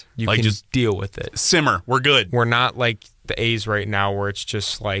 Right. You can just deal with it. Simmer. We're good. We're not like the A's right now where it's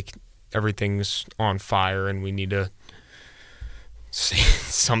just like everything's on fire and we need to say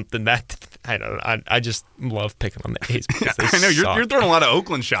something that I don't know. I just love picking on the A's because they I know suck. You're throwing a lot of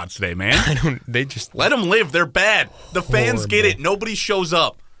Oakland shots today, man. They just let them live. They're bad. The fans get it. Nobody shows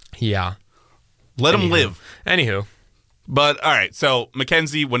up. Yeah. Let them live. Anywho. But all right. So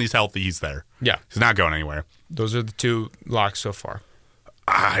McKenzie, when he's healthy, he's there. Yeah. He's not going anywhere. Those are the 2 locks so far.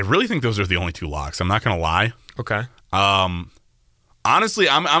 I really think those are the only 2 locks. I'm not going to lie. Okay. Honestly,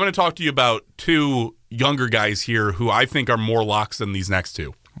 I'm going to talk to you about 2 younger guys here who I think are more locks than these next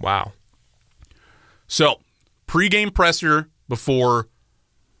 2. Wow. So, pregame presser before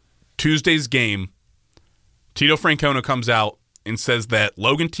Tuesday's game, Tito Francona comes out and says that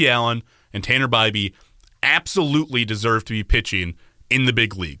Logan T. Allen and Tanner Bybee absolutely deserve to be pitching in the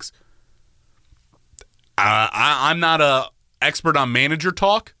big leagues. I'm not a expert on manager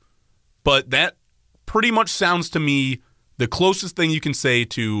talk, but that pretty much sounds to me the closest thing you can say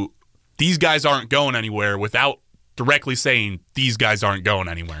to these guys aren't going anywhere without directly saying these guys aren't going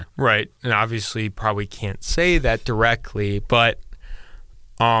anywhere. Right. And obviously you probably can't say that directly, but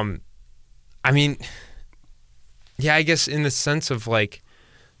I mean, yeah, I guess in the sense of like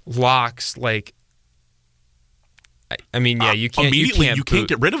locks, like I mean, yeah, you can't immediately you can't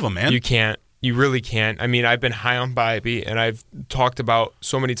get rid of them, man. You can't. You really can't. I mean, I've been high on Bybee, and I've talked about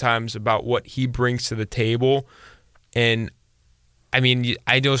so many times about what he brings to the table. And, I mean,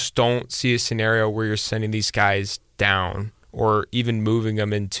 I just don't see a scenario where you're sending these guys down or even moving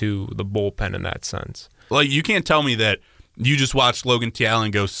them into the bullpen in that sense. Like, you can't tell me that you just watched Logan T.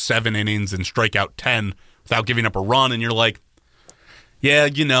 Allen go 7 innings and strike out 10 without giving up a run, and you're like, yeah,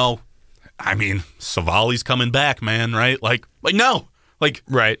 you know, I mean, Savali's coming back, man, right? Like no. Like,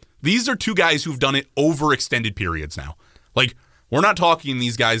 right. These are two guys who've done it over extended periods now. Like, we're not talking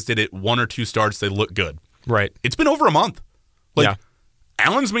these guys did it 1 or 2 starts, they look good. Right. It's been over a month. Like, yeah.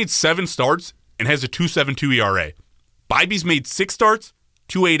 Allen's made 7 starts and has a 2.72 ERA. Bybee's made 6 starts,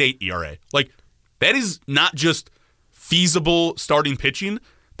 2.88 ERA. Like, that is not just feasible starting pitching.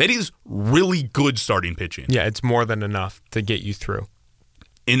 That is really good starting pitching. Yeah, it's more than enough to get you through.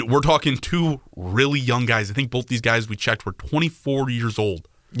 And we're talking 2 really young guys. I think both these guys we checked were 24 years old.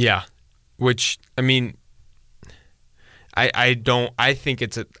 Yeah, which I mean, I think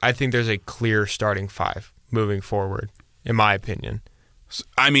there's a clear starting 5 moving forward, in my opinion.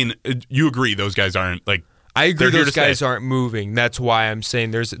 I mean, you agree those guys aren't like. I agree those guys aren't moving. That's why I'm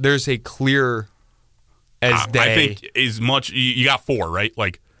saying there's a clear as day. I think as much you got 4, right?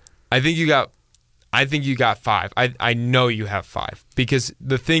 Like, I think you got 5. I know you have 5 because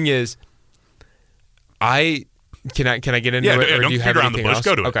the thing is, can I get into it, or do you have anything else?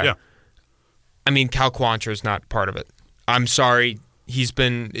 Go to it. Okay. Yeah. I mean, Cal Quantrill is not part of it. I'm sorry. He's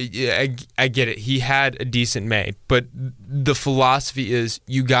been. I get it. He had a decent May, but the philosophy is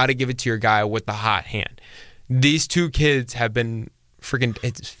you got to give it to your guy with the hot hand. These 2 kids have been freaking.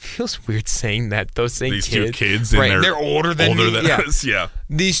 It feels weird saying that. These 2 kids, right? They're older than us. Yeah.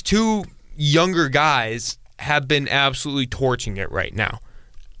 These 2 younger guys have been absolutely torching it right now,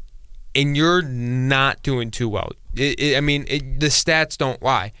 and you're not doing too well. The stats don't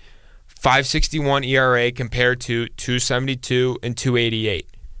lie. 5.61 ERA compared to 2.72 and 2.88.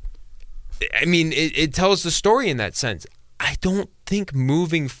 I mean, it tells the story in that sense. I don't think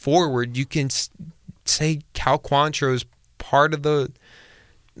moving forward you can say Cal Quantrill is part of the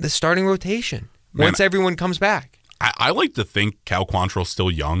starting rotation once everyone comes back. I like to think Cal Quantrill's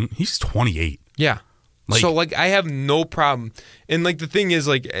still young. He's 28. Yeah. So, I have no problem. And, the thing is,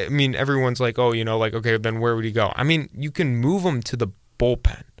 I mean, everyone's like, oh, okay, then where would he go? I mean, you can move him to the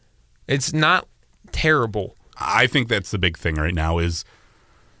bullpen. It's not terrible. I think that's the big thing right now is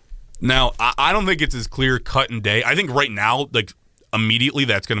now I don't think it's as clear cut and day. I think right now, immediately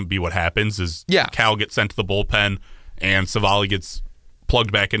that's going to be what happens is Cal gets sent to the bullpen and Savali gets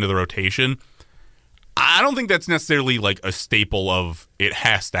plugged back into the rotation. I don't think that's necessarily a staple of it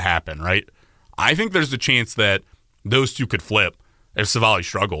has to happen, right? I think there's a chance that those 2 could flip if Savali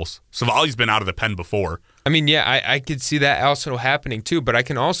struggles. Savali's been out of the pen before. I mean, yeah, I could see that also happening too, but I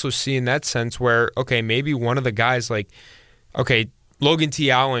can also see in that sense where, okay, maybe one of the guys Logan T.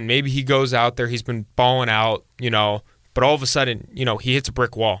 Allen, maybe he goes out there, he's been balling out, but all of a sudden, he hits a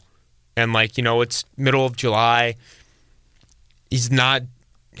brick wall. And it's middle of July. He's not,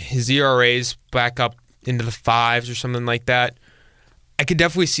 his ERA's back up into the 5s or something like that. I could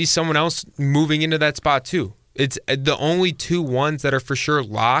definitely see someone else moving into that spot too. It's the only 2 ones that are for sure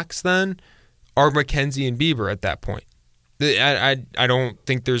locks then are McKenzie and Bieber at that point. I don't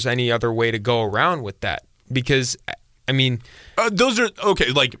think there's any other way to go around with that because, I mean... those are,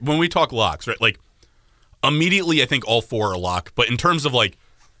 okay, when we talk locks, right, immediately I think all 4 are locked, but in terms of,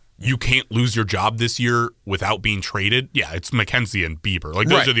 you can't lose your job this year without being traded, yeah, it's McKenzie and Bieber.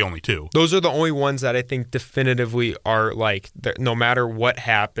 Those are the only 2. Those are the only ones that I think definitively are, no matter what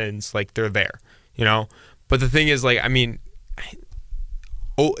happens, they're there, But the thing is, I mean...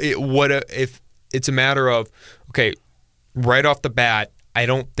 if it's a matter of, okay, right off the bat, I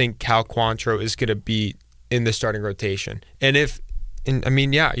don't think Cal Quantrill is going to be in the starting rotation. And I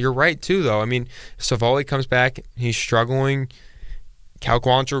mean, yeah, you're right too, though. I mean, Savali comes back, he's struggling. Cal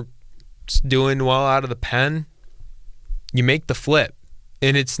Quantrill's doing well out of the pen. You make the flip.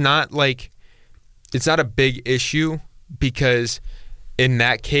 And it's not a big issue because in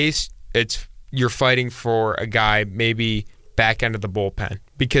that case, you're fighting for a guy maybe back end of the bullpen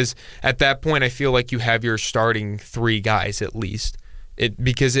because at that point I feel like you have your starting 3 guys at least.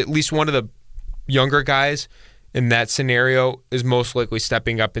 Because at least one of the younger guys in that scenario is most likely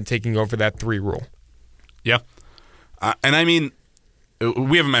stepping up and taking over that 3 role. Yeah. And I mean,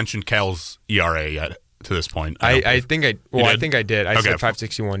 we haven't mentioned Cal's ERA yet to this point. I think I did. I said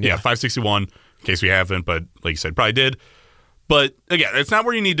 561. Yeah, 561 in case we haven't, but like you said, probably did. But again, it's not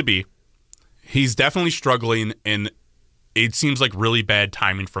where you need to be. He's definitely struggling, and it seems like really bad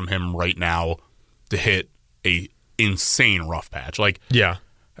timing from him right now to hit a insane rough patch. Like, yeah,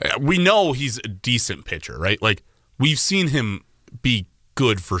 we know he's a decent pitcher, right? Like, we've seen him be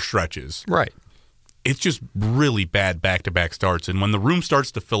good for stretches. Right. It's just really bad back-to-back starts, and when the room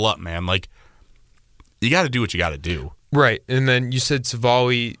starts to fill up, man, like, you got to do what you got to do. Right, and then you said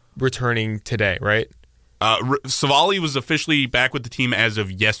Savali returning today, right? Savali was officially back with the team as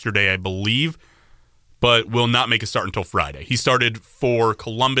of yesterday, I believe, but will not make a start until Friday. He started for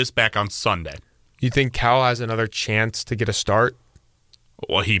Columbus back on Sunday. You think Cal has another chance to get a start?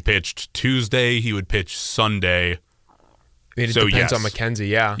 Well, he pitched Tuesday. He would pitch Sunday. It depends on McKenzie,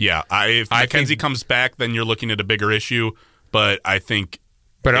 yeah. Yeah, if McKenzie comes back, then you're looking at a bigger issue, but I think...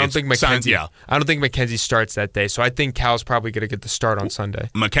 But I don't think McKenzie. I don't think McKenzie starts that day, so I think Cal's probably going to get the start on Sunday.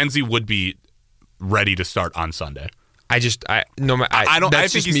 McKenzie would be ready to start on Sunday. I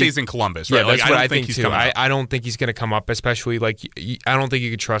think he stays in Columbus. Right? Yeah, that's like, what I think he's too. I don't think he's going to come up, especially like I don't think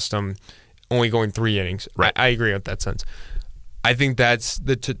you could trust him only going 3 innings. Right. I agree with that sense. I think that's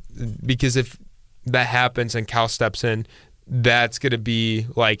because if that happens and Cal steps in, that's going to be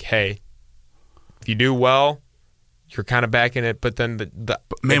like, hey, if you do well, you're kind of back in it. But then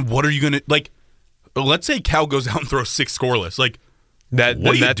man, what are you going to like? Let's say Cal goes out and throws 6 scoreless. Like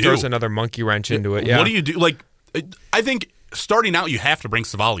that throws another monkey wrench into it. Yeah. What do you do? Like, I think starting out, you have to bring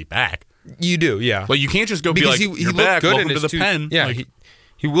Savali back. You do, yeah. Like, you can't just go because be like, you're back, welcome to the pen. Yeah, like,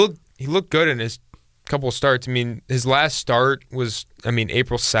 he looked good in his couple of starts. I mean, his last start was,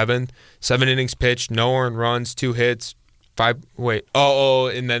 April 7th. 7 innings pitched, no earned runs, 2 hits, 5. Wait,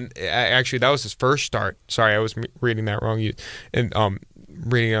 and then actually that was his first start. Sorry, I was reading that wrong.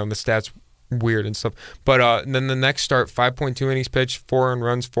 Reading on the stats weird and stuff. But and then the next start, 5.2 innings pitched, 4 earned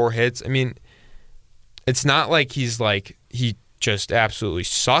runs, 4 hits. I mean, it's not like he just absolutely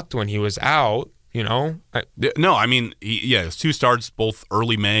sucked when he was out, you know? No, I mean, it's 2 starts, both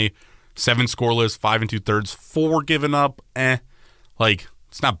early May, 7 scoreless, 5 2/3, 4 given up. Like,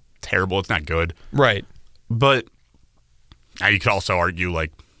 it's not terrible. It's not good. Right. But you could also argue,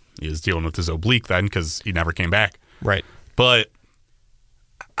 like, he was dealing with his oblique then because he never came back. Right. But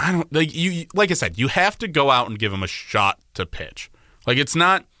I don't like I said, you have to go out and give him a shot to pitch. Like, it's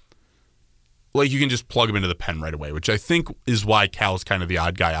not like you can just plug him into the pen right away, which I think is why Cal's kind of the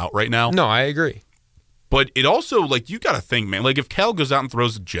odd guy out right now. No, I agree. But it also, like, you got to think, man, like, if Cal goes out and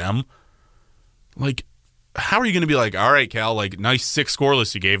throws a gem, like, how are you going to be like, all right, Cal, like, nice 6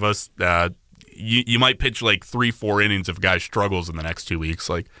 scoreless you gave us. You might pitch like 3-4 innings if a guy struggles in the next 2 weeks.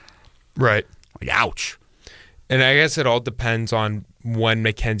 Like, right. Like, ouch. And I guess it all depends on when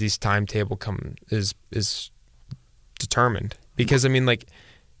McKenzie's timetable is determined. Because, like,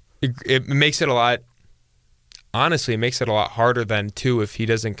 it makes it a lot, honestly, it makes it a lot harder then, too, if he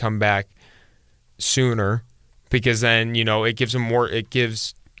doesn't come back sooner. Because then, it gives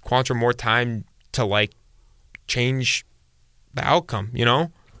Quantrill more time to, like, change the outcome,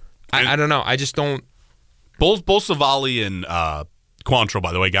 I don't know. I just don't. Both Savali and Quantrill,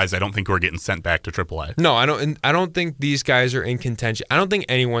 by the way, guys, I don't think we're getting sent back to AAA. No, I don't. I don't think these guys are in contention. I don't think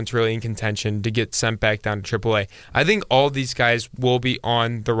anyone's really in contention to get sent back down to AAA. I think all these guys will be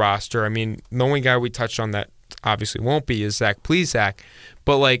on the roster. The only guy we touched on that obviously won't be is Zach Plesac.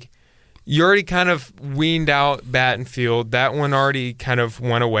 But, like, you already kind of weaned out Battenfield. That one already kind of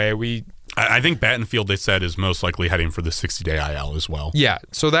went away. I think Battenfield, they said, is most likely heading for the 60-day IL as well. Yeah,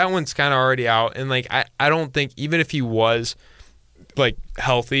 so that one's kind of already out. And, like, I don't think, even if he was, like,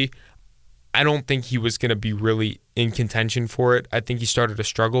 healthy, I don't think he was going to be really in contention for it. I think he started to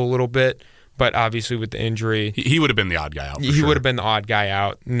struggle a little bit, but obviously with the injury... He would have been the odd guy out, He would have been the odd guy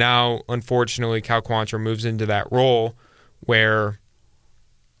out. Now, unfortunately, Cal Quantrill moves into that role where,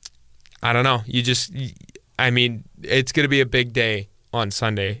 I don't know, it's going to be a big day on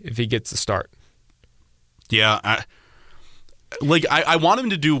Sunday if he gets the start. Yeah, I want him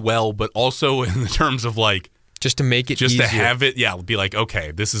to do well, but also in the terms of, like, just to make it easier. To have it, be like,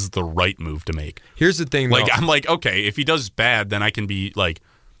 okay, this is the right move to make. Here's the thing, though. Like, I'm like, okay, if he does bad, then I can be, like,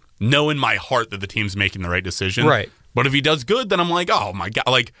 know in my heart that the team's making the right decision. Right. But if he does good, then I'm like, oh, my God,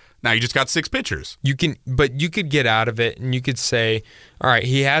 like, now you just got 6 pitchers. But you could get out of it, and you could say, all right,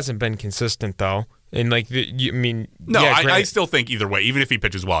 he hasn't been consistent, though. And like, I mean, no, yeah, I still think either way, even if he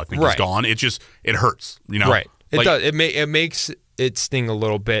pitches well, I think he's gone. It hurts, Right. It does. It makes it sting a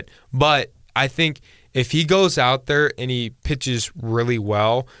little bit. But I think if he goes out there and he pitches really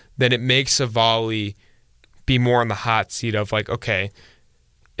well, then it makes Savali be more on the hot seat of like, okay,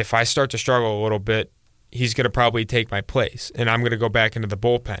 if I start to struggle a little bit, he's going to probably take my place, and I'm going to go back into the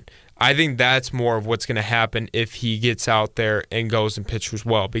bullpen. I think that's more of what's going to happen if he gets out there and goes and pitches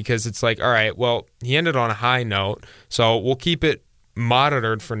well, because it's like, all right, well, he ended on a high note, so we'll keep it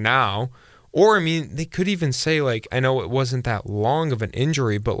monitored for now. Or, I mean, they could even say, like, I know it wasn't that long of an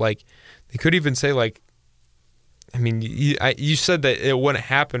injury, but, like, they could even say, like, I mean, you said that it wouldn't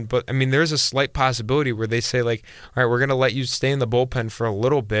happen, but, I mean, there's a slight possibility where they say, like, all right, we're going to let you stay in the bullpen for a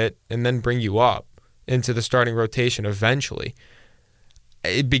little bit and then bring you up into the starting rotation eventually,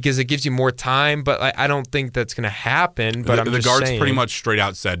 because it gives you more time. But I don't think that's going to happen. But the guards pretty much straight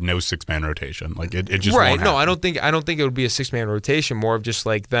out said no 6-man rotation. Like it just right. Won't No, happen. I don't think it would be a 6-man rotation. More of just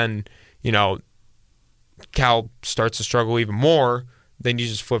like then, you know, Cal starts to struggle even more. Then you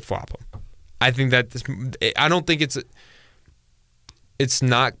just flip flop him. I think that I don't think it's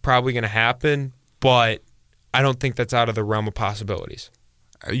not probably going to happen, but I don't think that's out of the realm of possibilities.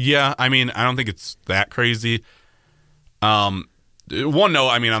 Yeah, I mean, I don't think it's that crazy. One note,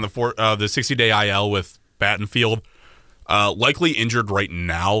 I mean, on the 60-day IL with Battenfield, likely injured right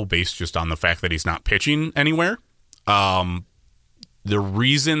now based just on the fact that he's not pitching anywhere. The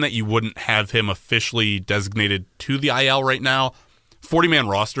reason that you wouldn't have him officially designated to the IL right now, 40-man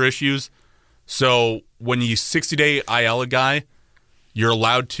roster issues. So when you 60-day IL a guy, you're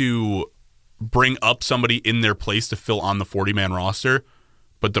allowed to bring up somebody in their place to fill on the 40-man roster.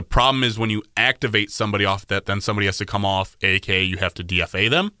 But the problem is when you activate somebody off that, then somebody has to come off, a.k.a. you have to DFA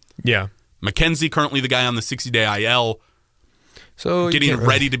them. Yeah. McKenzie, currently the guy on the 60-day IL, so getting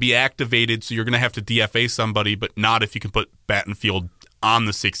ready to be activated, so you're going to have to DFA somebody, but not if you can put Battenfield on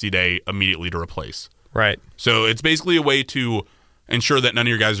the 60-day immediately to replace. Right. So it's basically a way to ensure that none of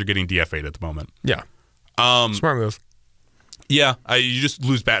your guys are getting DFA'd at the moment. Yeah. Smart move. Yeah. You just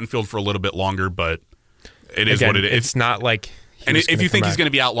lose Battenfield for a little bit longer, but it is what it is. It's not like... And if you think he's going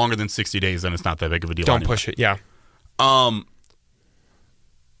to be out longer than 60 days, then it's not that big of a deal. Don't push it, yeah.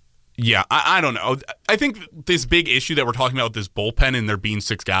 Yeah, I don't know. I think this big issue that we're talking about with this bullpen and there being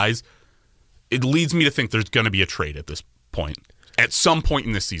 6 guys, it leads me to think there's going to be a trade at this point, at some point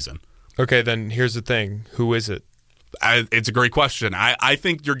in this season. Okay, then here's the thing. Who is it? It's a great question. I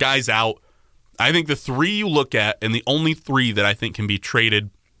think your guy's out. I think the 3 you look at, and the only 3 that I think can be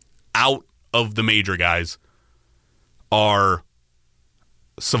traded out of the major guys are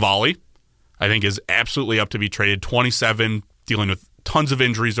Savali, I think, is absolutely up to be traded. 27, dealing with tons of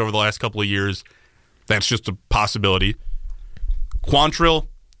injuries over the last couple of years. That's just a possibility. Quantrill,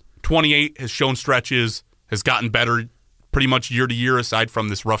 28, has shown stretches, has gotten better pretty much year to year, aside from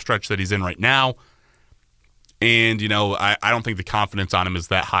this rough stretch that he's in right now. And, you know, I don't think the confidence on him is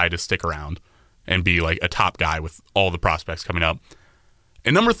that high to stick around and be like a top guy with all the prospects coming up.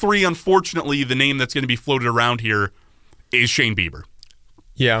 And number 3, unfortunately, the name that's going to be floated around here is Shane Bieber.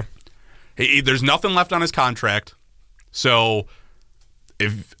 Yeah. There's nothing left on his contract. So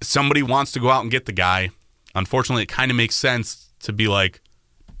if somebody wants to go out and get the guy, unfortunately, it kind of makes sense to be like,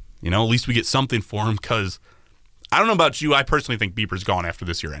 you know, at least we get something for him, because I don't know about you. I personally think Bieber's gone after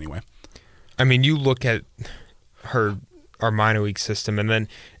this year anyway. I mean, you look at our minor league system, and then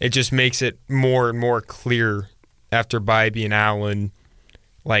it just makes it more and more clear after Bybee and Allen,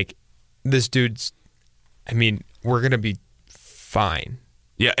 like, this dude's, I mean, we're going to be fine.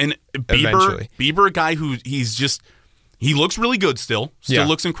 Yeah, and Bieber, a guy who he looks really good still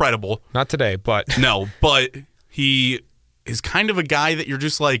looks incredible. Not today, but. No, but he is kind of a guy that you're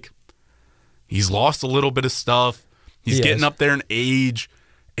just like, he's lost a little bit of stuff. He's getting up there in age.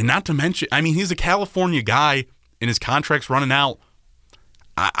 And not to mention, I mean, he's a California guy and his contract's running out.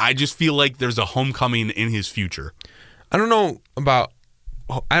 I just feel like there's a homecoming in his future. I don't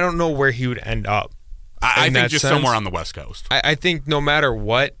know where he would end up. I think just somewhere on the West Coast. I think no matter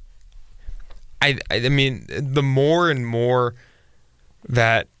what, I mean, the more and more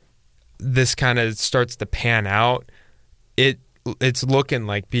that this kind of starts to pan out, it's looking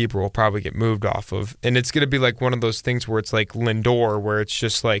like Bieber will probably get moved off of. And it's going to be like one of those things where it's like Lindor, where it's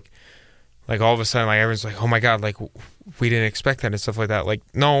just like all of a sudden, like, everyone's like, oh my God, like, we didn't expect that and stuff like that. Like,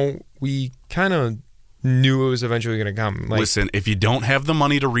 no, we kind of knew it was eventually going to come. Like, listen, if you don't have the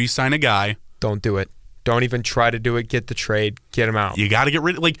money to re-sign a guy, don't do it. Don't even try to do it. Get the trade. Get him out. You got to get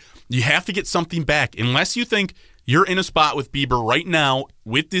rid of, like, you have to get something back. Unless you think you're in a spot with Bieber right now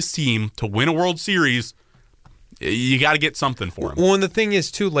with this team to win a World Series, You got to get something for him. Well, and the thing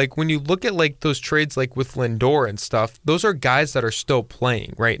is, too, like when you look at like those trades like with Lindor and stuff, those are guys that are still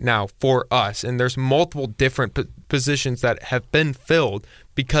playing right now for us. And there's multiple different positions that have been filled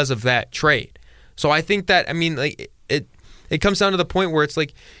because of that trade. So I think that, I mean, like it comes down to the point where it's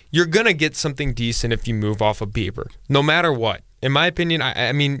like you're going to get something decent if you move off of Bieber, no matter what. In my opinion,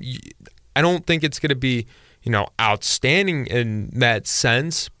 I mean, I don't think it's going to be, outstanding in that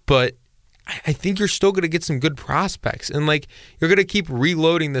sense, but I think you're still going to get some good prospects, and like you're going to keep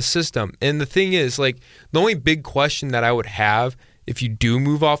reloading the system. And the thing is, like, the only big question that I would have if you do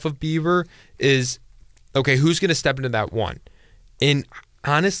move off of Bieber is, okay, who's going to step into that one? And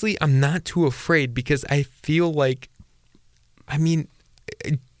honestly, I'm not too afraid because I feel like, I mean,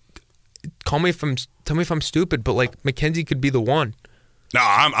 tell me if I'm stupid, but like McKenzie could be the one. No,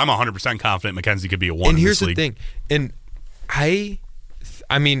 I'm 100% confident McKenzie could be a one. And here's the the thing, and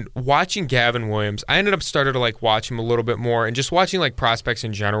I mean, watching Gavin Williams, I ended up starting to like watch him a little bit more, and just watching like prospects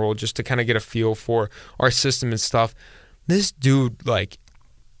in general, just to kind of get a feel for our system and stuff. This dude, like,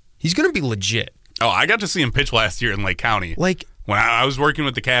 he's gonna be legit. Oh, I got to see him pitch last year in Lake County. Like when I was working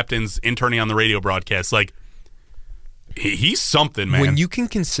with the captains, interning on the radio broadcast. Like, he's something, man. When you can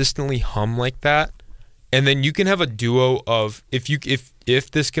consistently hum like that, and then you can have a duo of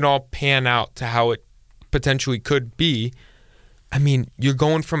if this can all pan out to how it potentially could be. I mean, you're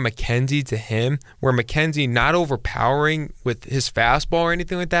going from McKenzie to him, where McKenzie not overpowering with his fastball or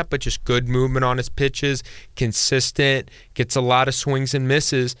anything like that, but just good movement on his pitches, consistent, gets a lot of swings and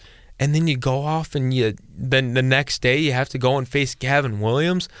misses. And then you go off and then the next day you have to go and face Gavin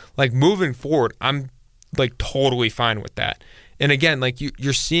Williams. Like, moving forward, I'm like totally fine with that. And again, like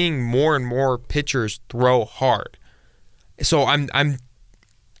you're seeing more and more pitchers throw hard. So I'm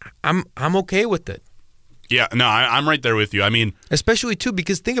okay with it. Yeah, no, I'm right there with you. I mean, especially too,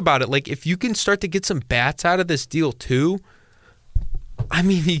 because think about it. Like, if you can start to get some bats out of this deal too, I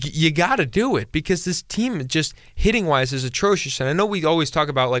mean, you got to do it, because this team just hitting wise is atrocious. And I know we always talk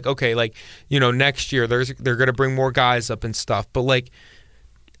about like, okay, like, next year they're going to bring more guys up and stuff, but like,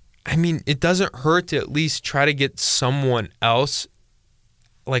 I mean, it doesn't hurt to at least try to get someone else,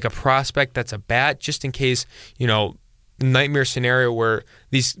 like a prospect that's a bat, just in case, nightmare scenario where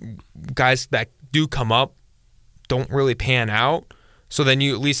these guys that do come up don't really pan out. So then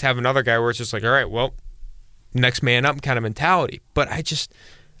you at least have another guy where it's just like, all right, well, next man up kind of mentality. But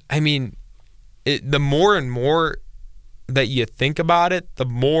the more and more that you think about it, the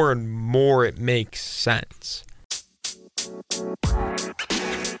more and more it makes sense.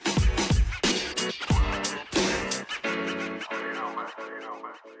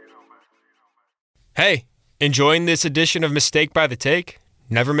 Hey, enjoying this edition of Mistake by the Take?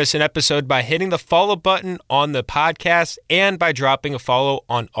 Never miss an episode by hitting the follow button on the podcast and by dropping a follow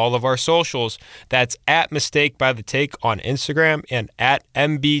on all of our socials. That's at Mistake by the Take on Instagram and at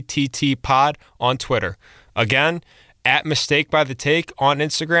MBTT Pod on Twitter. Again, at Mistake by the Take on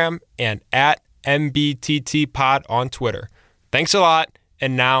Instagram and at MBTT Pod on Twitter. Thanks a lot,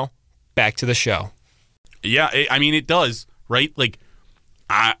 and now back to the show. Yeah, I mean, it does, right? Like,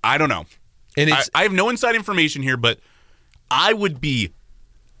 I don't know. And I have no inside information here, but I would be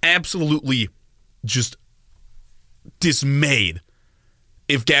absolutely just dismayed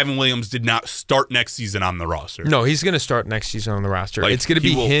if Gavin Williams did not start next season on the roster. No, he's going to start next season on the roster. Like, it's going to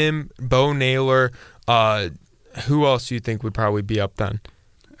be him, Bo Naylor. Who else do you think would probably be up then?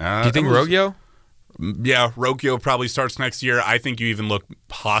 Do you think Rogio? Yeah, Rogio probably starts next year. I think you even look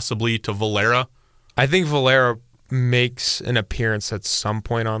possibly to Valera. I think Valera makes an appearance at some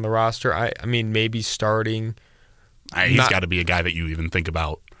point on the roster. I mean, maybe starting. He's got to be a guy that you even think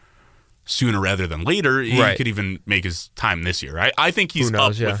about sooner rather than later. He could even make his time this year. I think he's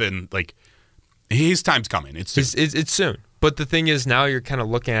within, like, his time's coming. It's soon. But the thing is, now you're kind of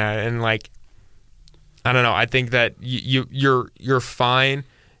looking at it and, like, I don't know. I think that you're fine.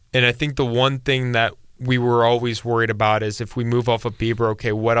 And I think the one thing that we were always worried about is if we move off of Bieber,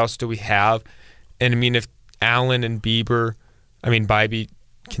 okay, what else do we have? And I mean, if Allen and Bibee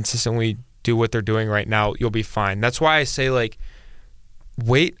consistently do what they're doing right now, you'll be fine. That's why I say, like,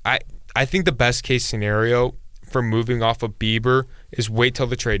 wait. I think the best case scenario for moving off of Bieber is wait till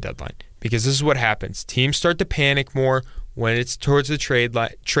the trade deadline, because this is what happens. Teams start to panic more when it's towards the trade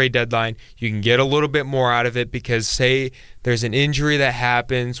deadline. You can get a little bit more out of it, because say there's an injury that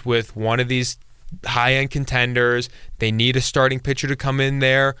happens with one of these high-end contenders. They need a starting pitcher to come in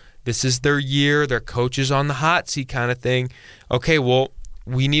there. This is their year. Their coach is on the hot seat kind of thing. Okay, well,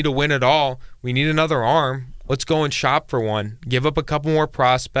 we need to win it all. We need another arm. Let's go and shop for one. Give up a couple more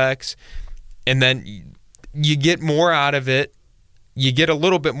prospects, and then you get more out of it. You get a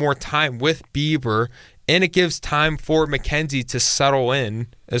little bit more time with Bieber, and it gives time for McKenzie to settle in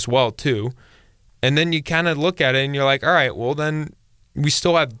as well too. And then you kind of look at it and you're like, all right, well then we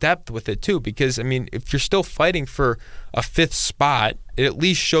still have depth with it too, because I mean, if you're still fighting for a 5th spot, it at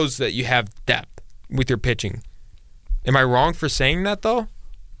least shows that you have depth with your pitching. Am I wrong for saying that though?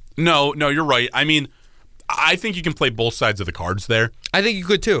 No, you're right. I mean, I think you can play both sides of the cards there. I think you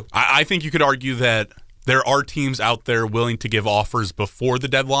could too. I think you could argue that there are teams out there willing to give offers before the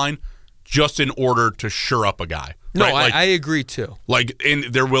deadline just in order to shore up a guy. No, right? I agree too. And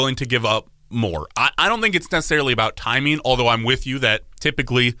they're willing to give up more. I don't think it's necessarily about timing, although I'm with you that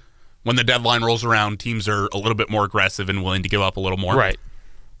typically when the deadline rolls around, teams are a little bit more aggressive and willing to give up a little more. Right.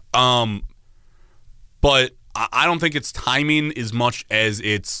 But I don't think it's timing as much as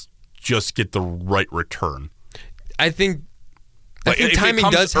it's just get the right return. I think timing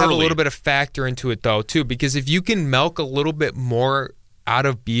does have a little bit of factor into it though too, because if you can milk a little bit more out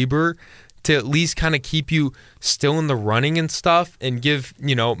of Bieber to at least kind of keep you still in the running and stuff and give,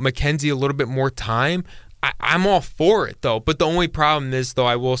 McKenzie a little bit more time, I'm all for it though. But the only problem is though,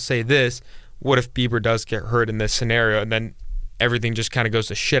 I will say this, what if Bieber does get hurt in this scenario and then everything just kind of goes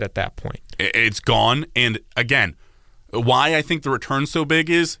to shit at that point? It's gone. And again, why I think the return's so big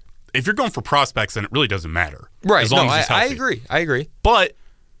is if you're going for prospects, then it really doesn't matter. Right. As long as I he's healthy. I agree. But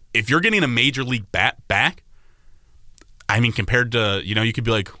if you're getting a major league bat back, I mean, compared to, you could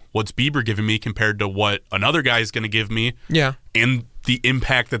be like, what's Bieber giving me compared to what another guy is going to give me? Yeah. And the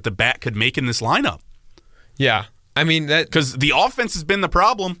impact that the bat could make in this lineup. Yeah. I mean, that. Because the offense has been the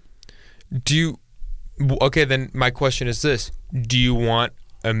problem. Okay, then my question is this. Do you want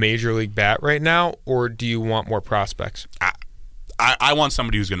a major league bat right now, or do you want more prospects? I want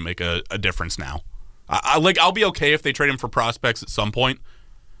somebody who's going to make a difference now. I'll be okay if they trade him for prospects at some point,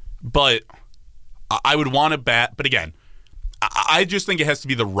 but I would want a bat. But again, I just think it has to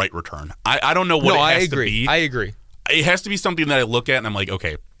be the right return. I don't know what it has to be. I agree. It has to be something that I look at and I'm like,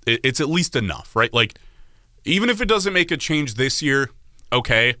 okay, it's at least enough, right? Like, even if it doesn't make a change this year,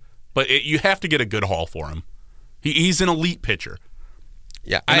 okay, but you have to get a good haul for him. He's an elite pitcher.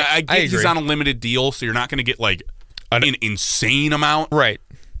 Yeah, and I get agree. He's on a limited deal, so you're not going to get like an insane amount. Right.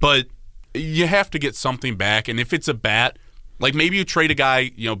 But you have to get something back. And if it's a bat, like maybe you trade a guy,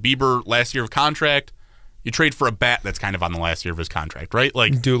 Bieber last year of contract, you trade for a bat that's kind of on the last year of his contract, right?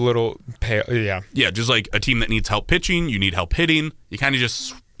 Like do a little pay, yeah. Yeah, just like a team that needs help pitching, you need help hitting. You kind of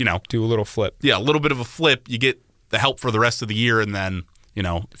just, do a little flip. Yeah, a little bit of a flip. You get the help for the rest of the year, and then,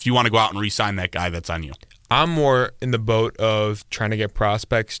 if you want to go out and re-sign that guy, that's on you. I'm more in the boat of trying to get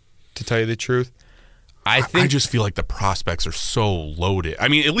prospects, to tell you the truth. I just feel like the prospects are so loaded. I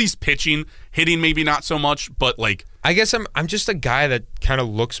mean, at least pitching, hitting maybe not so much, but like I guess I'm just a guy that kind of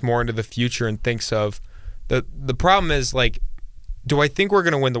looks more into the future and thinks of the problem is like, do I think we're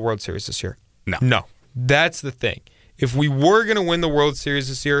going to win the World Series this year? No. That's the thing. If we were going to win the World Series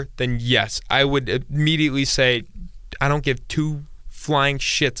this year, then yes, I would immediately say I don't give two flying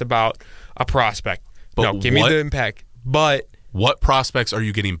shits about a prospect. But give me the impact. But what prospects are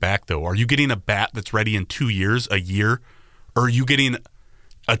you getting back, though? Are you getting a bat that's ready in 2 years, a year? Or are you getting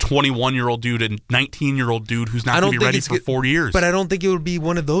a 21-year-old dude, a 19-year-old dude who's not going to be ready for 4 years? But I don't think it would be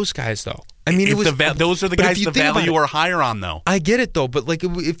one of those guys, though. I mean, those are the guys the value are higher on, though. I get it, though. But like,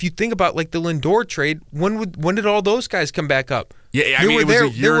 if you think about like the Lindor trade, when did all those guys come back up? Yeah, I mean, it was a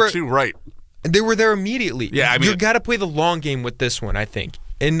year or two, right? They were there immediately. Yeah, I mean, you got to play the long game with this one, I think,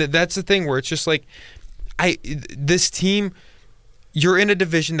 and that's the thing where it's just like, this team, you're in a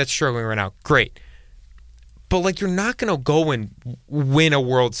division that's struggling right now. Great. But like, you're not going to go and win a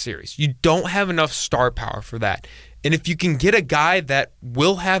World Series. You don't have enough star power for that. And if you can get a guy that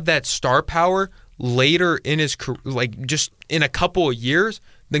will have that star power later in his career, like just in a couple of years,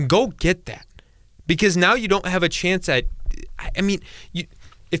 then go get that. Because now you don't have a chance at, I mean,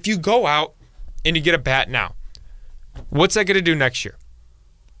 if you go out and you get a bat now, what's that going to do next year?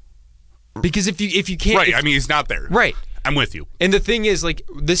 Because if you can't, right? I mean, he's not there. Right. I'm with you. And the thing is, like,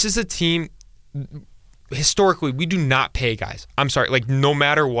 this is a team. Historically, we do not pay guys. I'm sorry, like no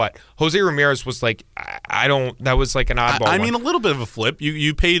matter what. Jose Ramirez was like, I don't. That was like an oddball. I mean, a little bit of a flip.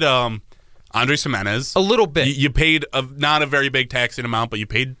 You paid Andres Jimenez a little bit. You paid not a very big taxing amount, but you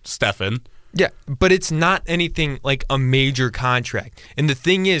paid Stefan. Yeah, but it's not anything like a major contract. And the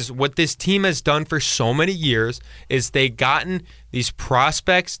thing is, what this team has done for so many years is they gotten these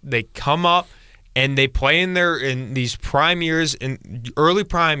prospects, they come up and they play in these prime years, in early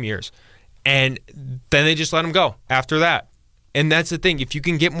prime years, and then they just let them go after that. And that's the thing. If you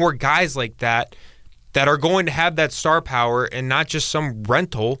can get more guys like that are going to have that star power and not just some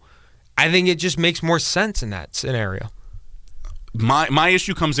rental, I think it just makes more sense in that scenario. My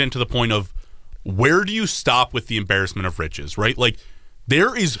issue comes into the point of, where do you stop with the embarrassment of riches, right? Like,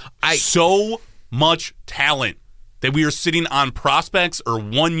 there is so much talent that we are sitting on prospects or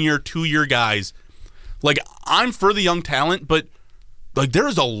 1 year, 2 year guys. Like, I'm for the young talent, but like, there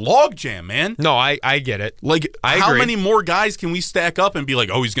is a logjam, man. No, I get it. Like, how many more guys can we stack up and be like,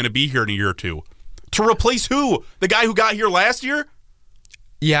 oh, he's going to be here in a year or two? To replace who? The guy who got here last year?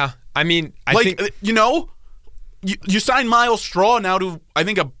 Yeah, I mean, I think... You know, you signed Miles Straw now to, I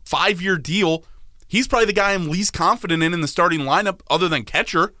think, a 5-year deal. He's probably the guy I'm least confident in the starting lineup other than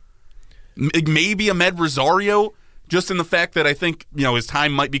catcher. Maybe Ahmed Rosario, just in the fact that I think, you know, his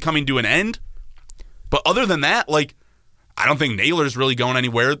time might be coming to an end. But other than that, like, I don't think Naylor's really going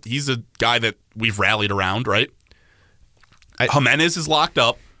anywhere. He's a guy that we've rallied around, right? Jimenez is locked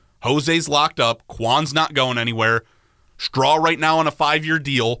up. Jose's locked up. Kwan's not going anywhere. Straw right now on a 5-year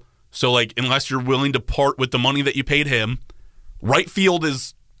deal. So, like, unless you're willing to part with the money that you paid him, right field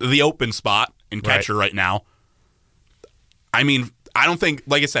is the open spot in catcher right now. I mean, I don't think,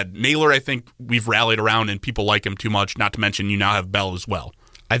 like I said, Naylor, I think we've rallied around and people like him too much, not to mention you now have Bell as well.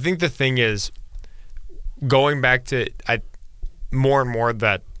 I think the thing is, going back to more and more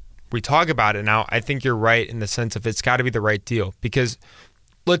that we talk about it now, I think you're right in the sense of it's got to be the right deal. Because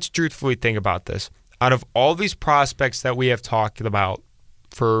let's truthfully think about this. Out of all these prospects that we have talked about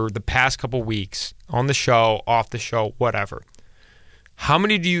for the past couple weeks, on the show, off the show, whatever, how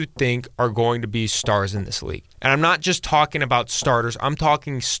many do you think are going to be stars in this league? And I'm not just talking about starters. I'm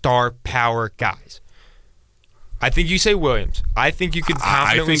talking star power guys. I think you say Williams. I think you could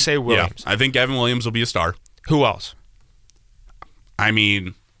confidently say Williams. Yeah, I think Evan Williams will be a star. Who else? I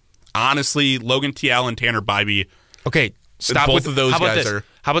mean, honestly, Logan Tial and Tanner Bybee. Okay, stop both with of those guys this?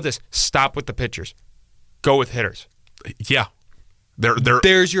 How about this? Stop with the pitchers. Go with hitters. Yeah.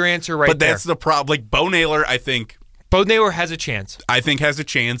 There's your answer right there. But that's the problem. Like, Bo Naylor, I think. Bo Naylor has a chance. I think has a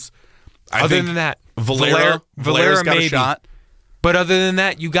chance. Other than that, Valera's got maybe. a shot. But other than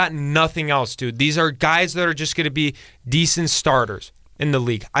that, you got nothing else, dude. These are guys that are just going to be decent starters in the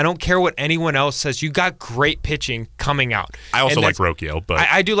league. I don't care what anyone else says. You got great pitching coming out. I also like Rocchio, but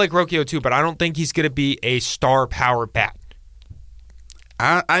I do like Rocchio too, but I don't think he's going to be a star power bat.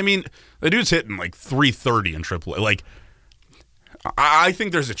 I mean, the dude's hitting like 330 in AAA. Like, I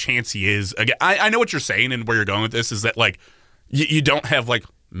think there's a chance he is. Again, I know what you're saying and where you're going with this is that, like, you don't have, like,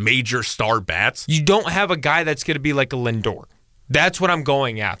 major star bats. You don't have a guy that's going to be like a Lindor. That's what I'm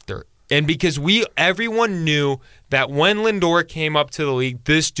going after. And because everyone knew that when Lindor came up to the league,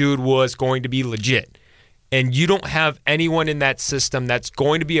 this dude was going to be legit. And you don't have anyone in that system that's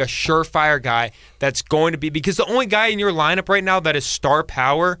going to be a surefire guy that's going to be, because the only guy in your lineup right now that is star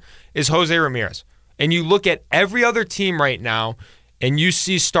power is Jose Ramirez. And you look at every other team right now, and you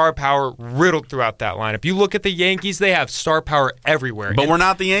see star power riddled throughout that lineup. You look at the Yankees, they have star power everywhere. But we're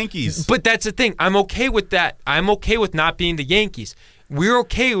not the Yankees. But that's the thing. I'm okay with that. I'm okay with not being the Yankees. We're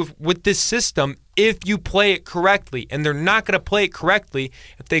okay with this system if you play it correctly. And they're not going to play it correctly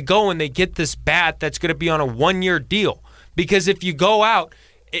if they go and they get this bat that's going to be on a 1-year deal. Because if you go out,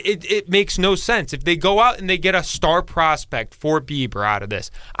 it makes no sense. If they go out and they get a star prospect for Bieber out of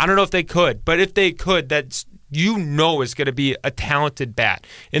this, I don't know if they could. But if they could, that's, you know, is going to be a talented bat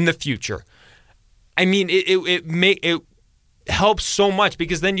in the future. I mean, it helps so much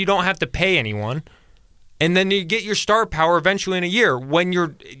because then you don't have to pay anyone. And then you get your star power eventually in a year when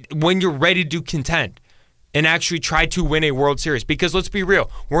you're ready to contend and actually try to win a World Series. Because let's be real,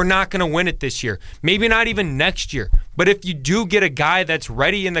 we're not going to win it this year. Maybe not even next year. But if you do get a guy that's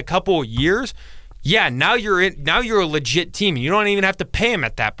ready in a couple of years, yeah, now you're a legit team. You don't even have to pay him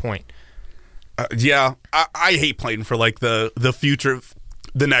at that point. Yeah, I hate playing for like the future.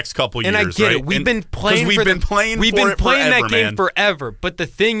 The next couple years, and I get right? it. We've been playing that game forever. But the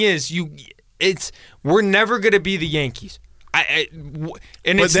thing is, we're never going to be the Yankees. But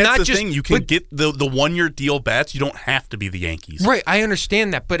it's not the thing. You can get the 1-year deal bats. You don't have to be the Yankees, right? I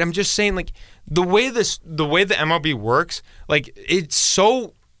understand that, but I'm just saying, like, the way the MLB works, like, it's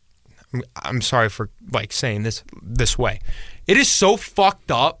so. I'm sorry for like saying this way. It is so fucked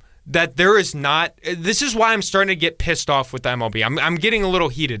up that there is not. This is why I'm starting to get pissed off with the MLB. I'm getting a little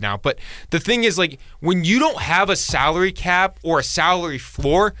heated now, but the thing is, like, when you don't have a salary cap or a salary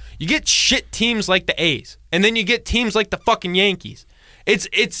floor, you get shit teams like the A's, and then you get teams like the fucking Yankees. It's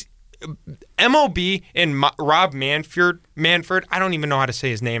MLB and Rob Manfred. I don't even know how to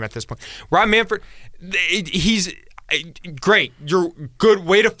say his name at this point. Rob Manfred. He's great. You're good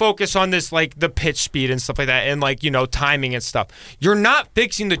way to focus on this, like the pitch speed and stuff like that, and like, you know, timing and stuff. You're not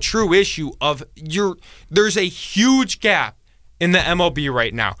fixing the true issue of there's a huge gap in the MLB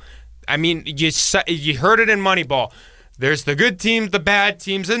right now. I mean, you heard it in Moneyball. There's the good teams, the bad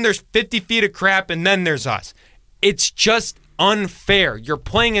teams, and there's 50 feet of crap, and then there's us. It's just unfair. You're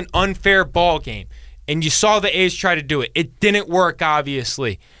playing an unfair ball game, and you saw the A's try to do it. It didn't work,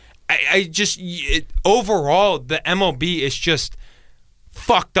 obviously. Overall, the MLB is just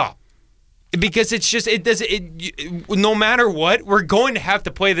fucked up. Because it's just, no matter what, we're going to have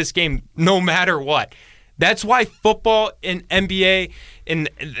to play this game no matter what. That's why football and NBA and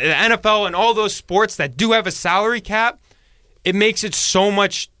the NFL and all those sports that do have a salary cap, it makes it so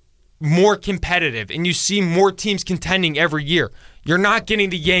much more competitive. And you see more teams contending every year. You're not getting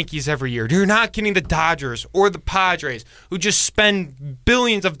the Yankees every year. You're not getting the Dodgers or the Padres who just spend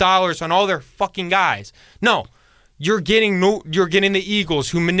billions of dollars on all their fucking guys. No. You're getting the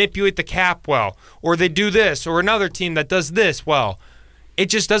Eagles who manipulate the cap well, or they do this, or another team that does this well. It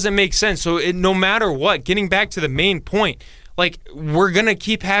just doesn't make sense. So no matter what, getting back to the main point, like we're going to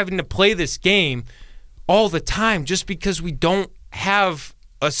keep having to play this game all the time just because we don't have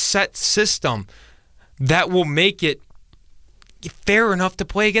a set system that will make it fair enough to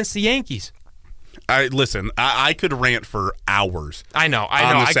play against the Yankees. I could rant for hours. I know.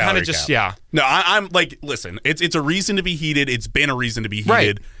 I kind of just, yeah. No, I'm like, listen, it's a reason to be heated. It's been a reason to be heated.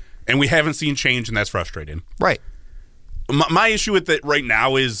 Right. And we haven't seen change, and that's frustrating. Right. My issue with it right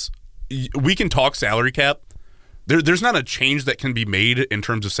now is we can talk salary cap. There's not a change that can be made in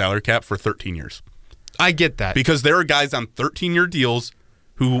terms of salary cap for 13 years. I get that. Because there are guys on 13-year deals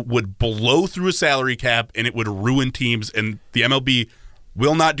who would blow through a salary cap, and it would ruin teams, and the MLB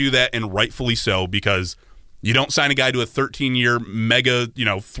will not do that, and rightfully so, because you don't sign a guy to a 13-year mega,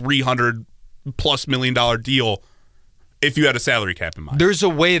 $300+ million deal if you had a salary cap in mind. There's a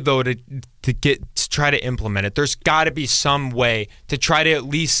way though to try to implement it. There's got to be some way to try to at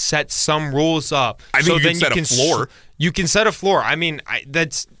least set some rules up. I think you can set a floor. You can set a floor. I mean,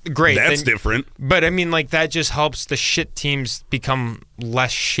 that's great. That's different. But I mean, like that just helps the shit teams become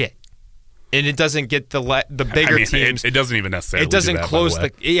less shit. And it doesn't get the bigger teams. It doesn't even necessarily. It doesn't do that, close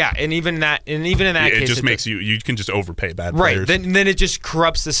the and even in that case, it just makes you can just overpay bad players. Right. Then it just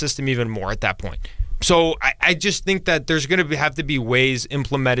corrupts the system even more at that point. So I just think that there's going to have to be ways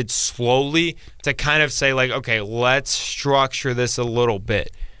implemented slowly to kind of say like, okay, let's structure this a little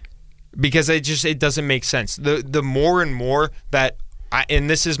bit, because it doesn't make sense. The more and more that. And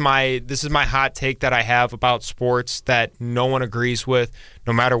this is my hot take that I have about sports that no one agrees with,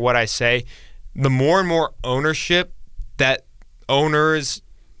 no matter what I say. The more and more ownership that owners,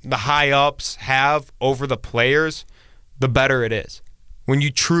 the high-ups have over the players, the better it is. When you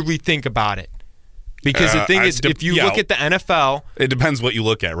truly think about it. Because the thing is, if you look at the NFL... It depends what you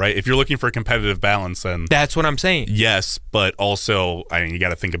look at, right? If you're looking for a competitive balance, then... That's what I'm saying. Yes, but also, you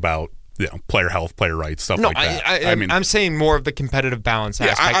got to think about... player health, player rights, stuff like that. I'm saying more of the competitive balance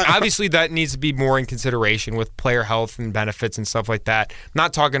aspect. Obviously, that needs to be more in consideration with player health and benefits and stuff like that. I'm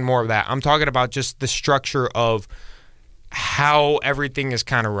not talking more of that. I'm talking about just the structure of how everything is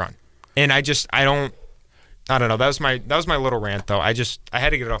kind of run. And I don't know. That was my little rant, though. I had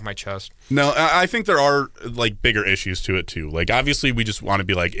to get it off my chest. No, I think there are like bigger issues to it too. Like obviously, we just want to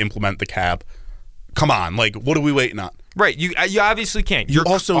be like implement the cap. Come on, like what are we waiting on? Right, you obviously can't. You're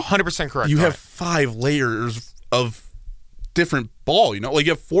also 100% correct. You have 5 layers of different ball. Like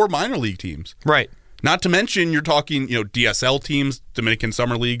you have 4 minor league teams. Right. Not to mention you're talking, DSL teams, Dominican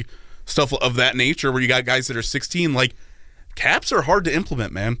Summer League, stuff of that nature, where you got guys that are 16. Like caps are hard to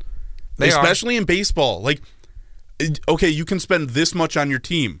implement, man. Especially in baseball. Like, okay, you can spend this much on your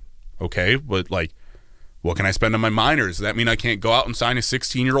team, okay, but like, what can I spend on my minors? Does that mean I can't go out and sign a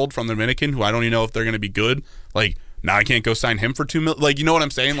 16-year-old from the Dominican who I don't even know if they're going to be good? Like. Now I can't go sign him for $2 million. Like, you know what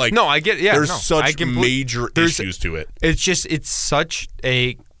I'm saying? Like, no, I get. Yeah, there's such major issues to it. It's such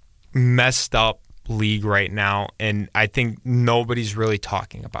a messed up league right now, and I think nobody's really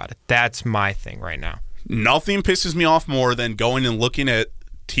talking about it. That's my thing right now. Nothing pisses me off more than going and looking at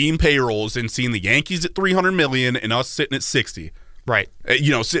team payrolls and seeing the Yankees at $300 million and us sitting at 60. Right.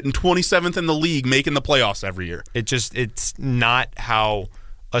 Sitting 27th in the league, making the playoffs every year. It's not how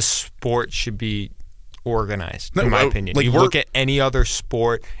a sport should be organized, in my opinion. Like, you look at any other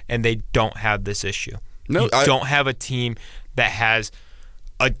sport, and they don't have this issue. No, you don't have a team that has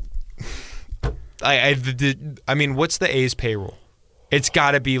a. I mean, what's the A's payroll? It's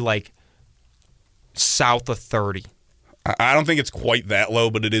got to be like south of 30. I don't think it's quite that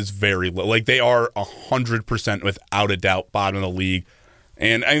low, but it is very low. Like they are 100% without a doubt bottom of the league,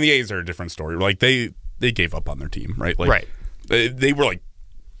 and I mean the A's are a different story. Like they gave up on their team, right? Like, right. They were like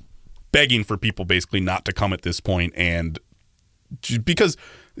begging for people basically not to come at this point, and because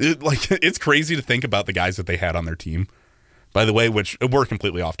it's crazy to think about the guys that they had on their team, by the way, which we're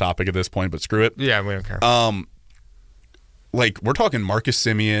completely off topic at this point, but screw it. Yeah, we don't care. like we're talking Marcus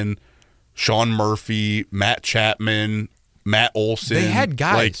Simeon, Sean Murphy, Matt Chapman, Matt Olson. They had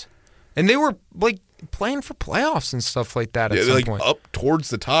guys, and they were like playing for playoffs and stuff like that at some point. Up towards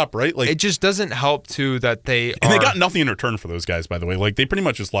the top, right? Like it just doesn't help too that they they got nothing in return for those guys, by the way. Like they pretty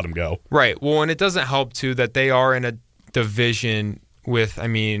much just let them go. Right. Well, and it doesn't help too that they are in a division with. I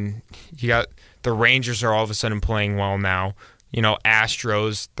mean, you got the Rangers are all of a sudden playing well now.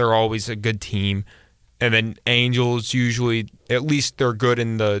 Astros, they're always a good team. And then Angels usually, at least they're good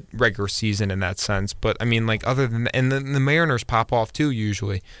in the regular season in that sense. But I mean, like other than and the Mariners pop off too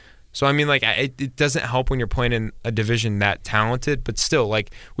usually. So I mean, like it doesn't help when you're playing in a division that talented. But still,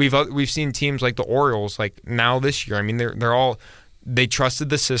 like we've seen teams like the Orioles, like now this year. I mean, they trusted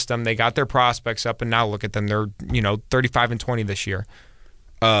the system, they got their prospects up, and now look at them. They're 35-20 this year.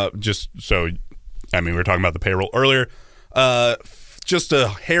 Just so, I mean, we were talking about the payroll earlier. Just a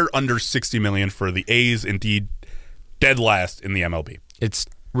hair under $60 million for the A's. Indeed, dead last in the MLB. It's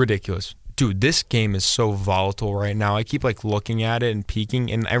ridiculous. Dude, this game is so volatile right now. I keep like looking at it and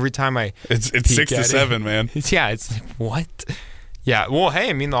peeking, and every time it's 6-7, man. It's like, what? Yeah. Well, hey,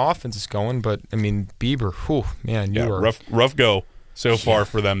 I mean the offense is going, but I mean Bieber, whew, man, you were rough go so far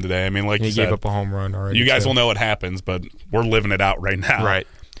for them today. I mean, like you said, gave up a home run already. You guys will know what happens, but we're living it out right now. Right.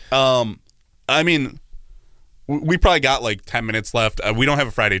 I mean, we probably got like 10 minutes left. We don't have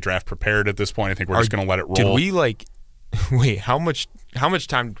a Friday draft prepared at this point. I think we're just going to let it roll. Did we wait? How much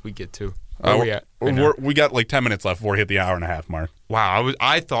time did we get to? We got like 10 minutes left before we hit the hour and a half mark. Wow,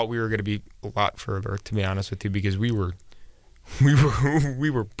 I thought we were going to be a lot further, to be honest with you, because we were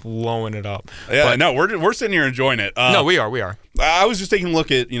blowing it up. Yeah, but, no, we're sitting here enjoying it. No, we are. I was just taking a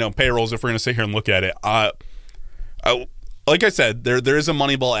look at payrolls. If we're going to sit here and look at it, like I said, there is a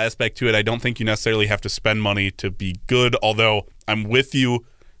Moneyball aspect to it. I don't think you necessarily have to spend money to be good. Although I'm with you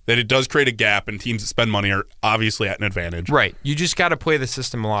that it does create a gap, and teams that spend money are obviously at an advantage. Right. You just got to play the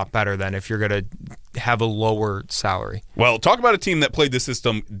system a lot better than if you're going to have a lower salary. Well, talk about a team that played the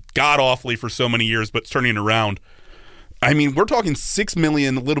system god-awfully for so many years, but turning it around. I mean, we're talking $6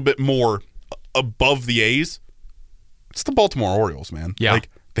 million, a little bit more above the A's. It's the Baltimore Orioles, man. Yeah. Like,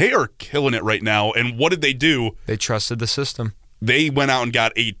 they are killing it right now. And what did they do? They trusted the system. They went out and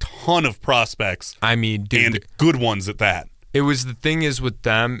got a ton of prospects. I mean, dude. And good ones at that. It was the thing is with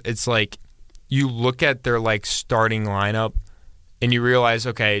them, it's like you look at their like starting lineup and you realize,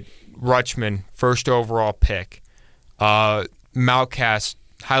 okay, Rutschman, first overall pick. Malcast,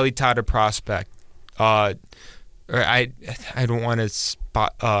 highly touted prospect. I don't want to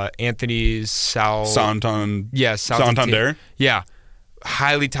spot Anthony Santander. Yeah, Santander. Yeah,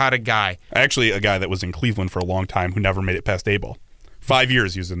 highly touted guy. Actually, a guy that was in Cleveland for a long time who never made it past A-ball. 5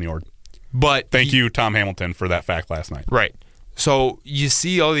 years he was in the org. But thank you, Tom Hamilton, for that fact last night. Right. So you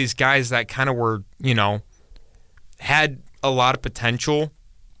see all these guys that kind of were, had a lot of potential,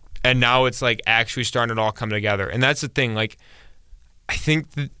 and now it's like actually starting to all come together. And that's the thing. Like, I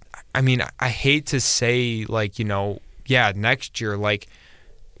think that, I hate to say, like, next year, like,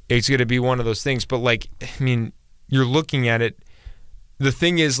 it's going to be one of those things. But, like, you're looking at it. The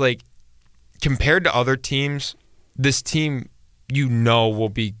thing is, like, compared to other teams, this team, will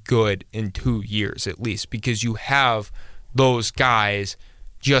be good in 2 years at least, because you have those guys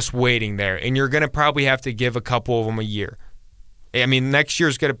just waiting there, and you're going to probably have to give a couple of them a year. I mean, next year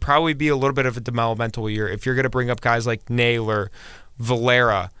is going to probably be a little bit of a developmental year if you're going to bring up guys like Naylor,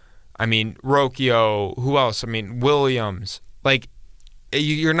 Valera, Rocchio, who else? Williams. Like,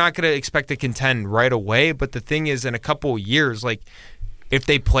 you're not going to expect to contend right away, but the thing is, in a couple of years, like, if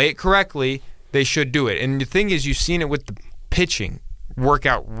they play it correctly, they should do it. And the thing is, you've seen it with the pitching work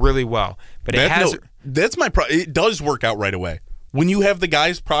out really well, but that's my problem. It does work out right away when you have the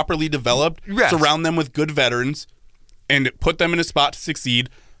guys properly developed. Yes. Surround them with good veterans and put them in a spot to succeed.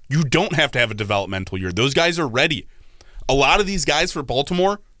 You don't have to have a developmental year. Those guys are ready. A lot of these guys for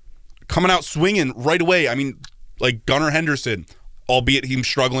Baltimore coming out swinging right away. Like Gunnar Henderson, albeit he's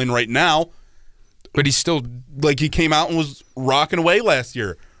struggling right now, but he's still he came out and was rocking away last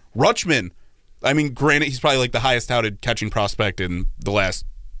year. Rutschman. Granted, he's probably like the highest touted catching prospect in the last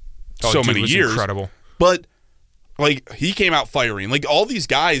many years. Incredible. But he came out firing. Like, all these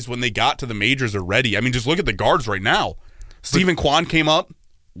guys, when they got to the majors, are ready. Just look at the guards right now. Stephen Kwan came up,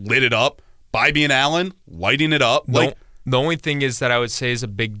 lit it up. Bybee and Allen lighting it up. The only thing is that I would say is a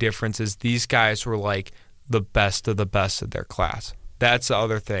big difference is these guys were like the best of their class. That's the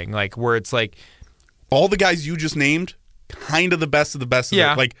other thing. Like, where it's like all the guys you just named, kind of the best of the best.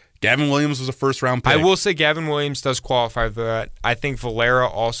 Yeah. Like, Gavin Williams was a first-round pick. I will say Gavin Williams does qualify for that. I think Valera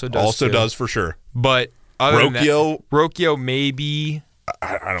also does. Also too. does for sure. But other than that, Rocchio maybe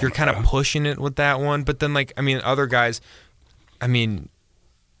I don't you're kind of pushing it with that one. But then, other guys, I mean,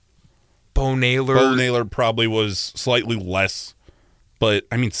 Bo Naylor. Bo Naylor probably was slightly less, but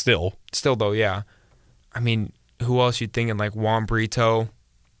I mean, still. Still, though, yeah. I mean, who else you thinking? Like Juan Brito?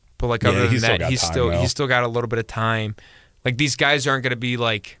 But like other than that, he's still got a little bit of time. Like these guys aren't going to be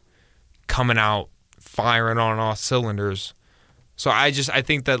like coming out firing on all cylinders. So I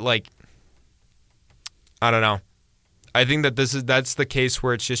think that like I don't know. I think that that's the case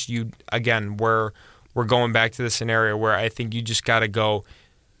where it's just you again where we're going back to the scenario where I think you just got to go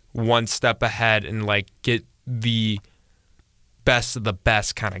one step ahead and like get the best of the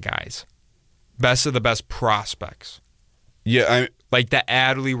best kind of guys. Best of the best prospects. Yeah, like the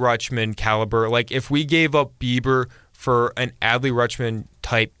Adley Rutschman caliber. Like if we gave up Bieber for an Adley Rutschman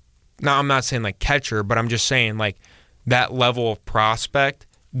type, now I'm not saying like catcher, but I'm just saying like that level of prospect,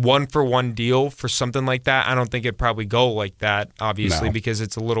 1-for-1 deal for something like that. I don't think it'd probably go like that, obviously, because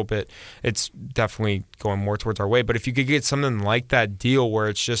it's definitely going more towards our way. But if you could get something like that deal where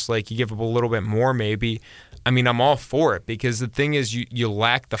it's just like you give up a little bit more maybe, I mean, I'm all for it because the thing is you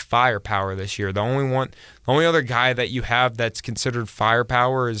lack the firepower this year. The only other guy that you have that's considered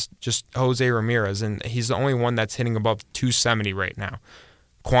firepower is just Jose Ramirez, and he's the only one that's hitting above 270 right now.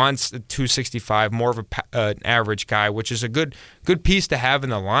 Quan's 265, more of an average guy, which is a good piece to have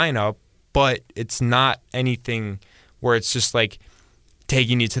in the lineup, but it's not anything where it's just like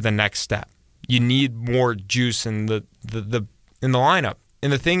taking you to the next step. You need more juice in the lineup.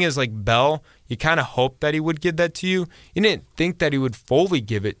 And the thing is, like Bell, you kind of hoped that he would give that to you. You didn't think that he would fully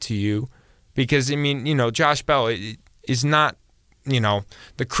give it to you because, I mean, Josh Bell is not,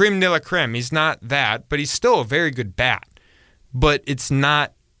 the creme de la creme. He's not that, but he's still a very good bat. But it's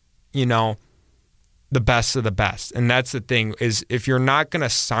not, the best of the best. And that's the thing is if you're not going to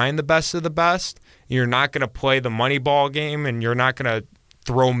sign the best of the best, you're not going to play the money ball game, and you're not going to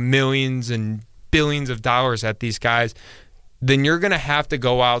throw millions and billions of dollars at these guys, then you're going to have to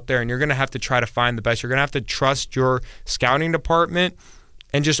go out there and you're going to have to try to find the best. You're going to have to trust your scouting department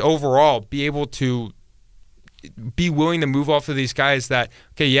and just overall be able to be willing to move off of these guys that,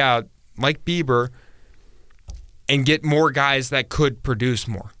 okay, yeah, like Bieber, and get more guys that could produce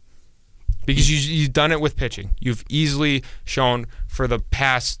more. Because you've done it with pitching. You've easily shown for the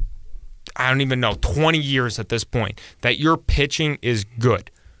past, I don't even know, 20 years at this point, that your pitching is good.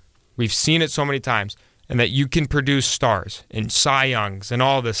 We've seen it so many times. And that you can produce stars and Cy Youngs and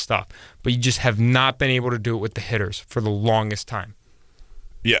all this stuff. But you just have not been able to do it with the hitters for the longest time.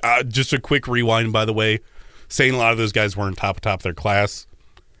 Yeah, just a quick rewind, by the way. Saying a lot of those guys weren't top of their class.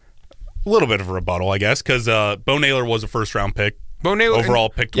 A little bit of a rebuttal, I guess, because Bo Naylor was a first-round pick. Bo Naylor, overall,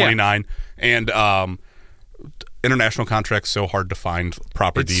 pick 29. Yeah. And international contracts so hard to find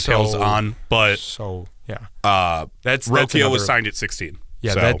proper details on. But that's Rocchio was signed at 16.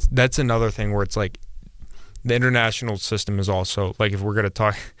 Yeah, so. that's another thing where it's like the international system is also, like if we're going to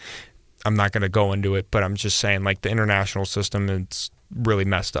talk, I'm not going to go into it, but I'm just saying like the international system is really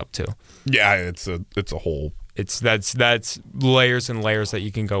messed up too. Yeah, it's a whole. That's layers and layers that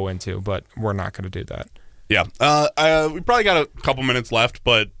you can go into, but we're not going to do that. Yeah, we probably got a couple minutes left,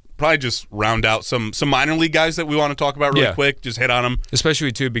 but probably just round out some minor league guys that we want to talk about really quick. Just hit on them,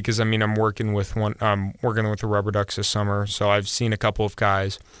 especially too because I mean I'm working with the Rubber Ducks this summer, so I've seen a couple of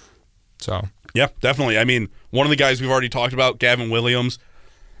guys. So yeah, definitely. I mean, one of the guys we've already talked about, Gavin Williams.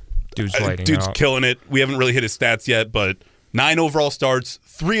 Dude's out. Killing it. We haven't really hit his stats yet, but 9 overall starts,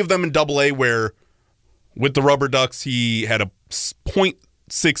 3 of them in Double-A, where with the Rubber Ducks he had a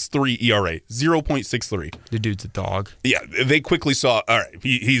 .63 ERA, 0.63. The dude's a dog. Yeah, they quickly saw, all right,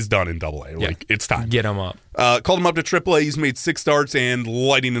 he's done in Double-A. Yeah. Like, it's time. Get him up. Called him up to Triple-A. He's made 6 starts and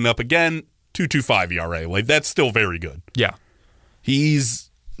lighting it up again, 2.25 ERA. Like, that's still very good. Yeah.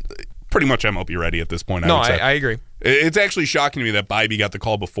 He's pretty much MLB ready at this point, I agree. It's actually shocking to me that Bybee got the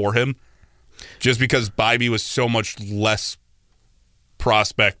call before him, just because Bybee was so much less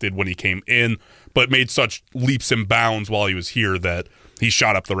prospected when he came in, but made such leaps and bounds while he was here that he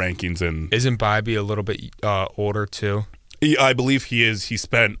shot up the rankings. And isn't Bybee a little bit older too? I believe he is. He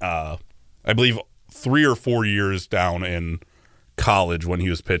spent, I believe, 3 or 4 years down in college when he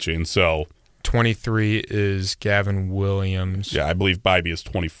was pitching. So 23 is Gavin Williams. Yeah, I believe Bybee is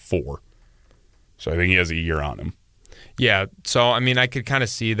 24. So I think he has a year on him. Yeah, so I mean, I could kind of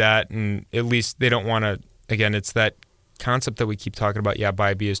see that, and at least they don't want to. Again, it's that concept that we keep talking about. Yeah,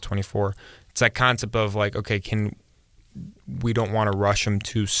 Bybee is 24. It's that concept of like, okay, we don't want to rush him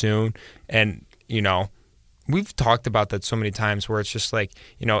too soon, and we've talked about that so many times where it's just like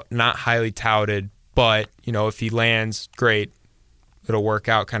not highly touted, but if he lands, great, it'll work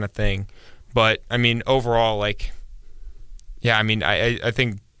out kind of thing. But I mean, overall, like, yeah, I mean, I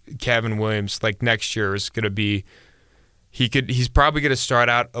think Gavin Williams like next year is going to be He's probably going to start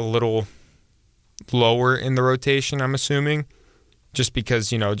out a little lower in the rotation, I'm assuming, just because,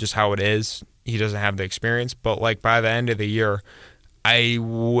 just how it is. He doesn't have the experience. But, like, by the end of the year, I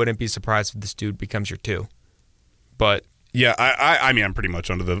wouldn't be surprised if this dude becomes your 2. But yeah, I mean, I'm pretty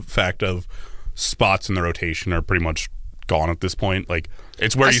much under the fact of spots in the rotation are pretty much gone at this point. Like,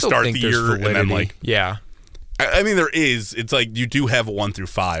 it's where you start the year validity. And then, like, yeah. I mean, there is. It's like you do have 1 through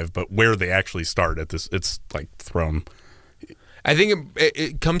 5, but where they actually start at this, it's like thrown. I think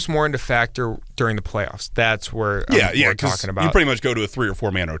it comes more into factor during the playoffs. That's where I'm talking about. You pretty much go to a 3 or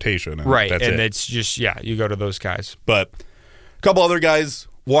 4 man rotation, and right? That's and it. It's just you go to those guys. But a couple other guys,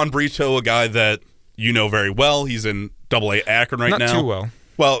 Juan Brito, a guy that you know very well. He's in AA Akron right now. Not too well.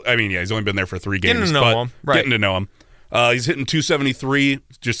 Well, I mean, yeah, he's only been there for 3 games. Getting to know him, right? Getting to know him. He's hitting 273,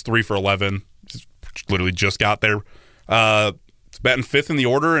 just 3 for 11. Literally just got there. It's batting 5th in the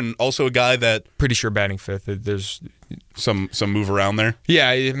order, and also a guy that pretty sure batting 5th. There's some move around there. Yeah,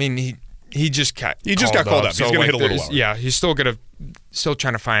 I mean he just got called up. So he's gonna hit a little lower. Yeah, he's still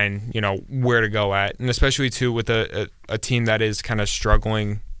trying to find where to go at, and especially too with a team that is kind of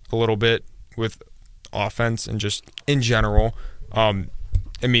struggling a little bit with offense and just in general. I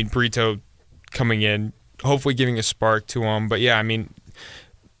mean, Brito coming in, hopefully giving a spark to him. But yeah, I mean,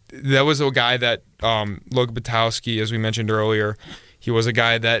 that was a guy that Logan Batowski, as we mentioned earlier, he was a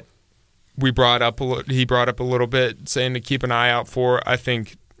guy that he brought up a little bit, saying to keep an eye out for. I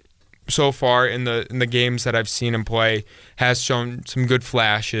think so far in the games that I've seen him play has shown some good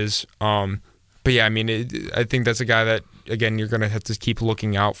flashes. But yeah, I mean, I think that's a guy that, again, you're going to have to keep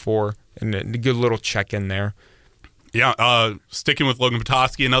looking out for, and a good little check in there. Yeah, sticking with Logan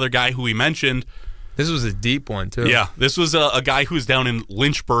Batowski, another guy who we mentioned. This was a deep one too. Yeah, this was a guy who's down in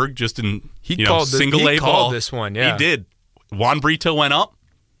Lynchburg, just in single A ball. He called this one. Yeah, he did. Juan Brito went up.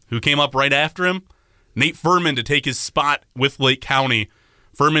 Who came up right after him? Nate Furman to take his spot with Lake County.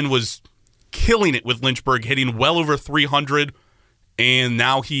 Furman was killing it with Lynchburg, hitting well over 300, and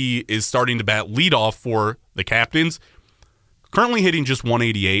now he is starting to bat leadoff for the Captains. Currently hitting just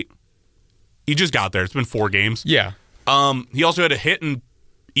 188. He just got there. It's been 4 games. Yeah. He also had a hit in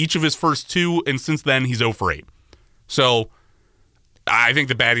each of his first 2, and since then he's 0 for 8. So I think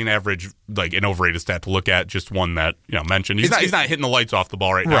the batting average, like an overrated stat to look at, just one that mentioned. He's not hitting the lights off the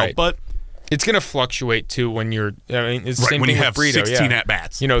ball right now, but it's going to fluctuate too when you're. I mean, it's the same when thing you with have Brito, 16 at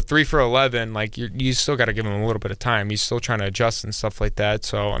bats. 3 for 11. Like you still got to give him a little bit of time. He's still trying to adjust and stuff like that.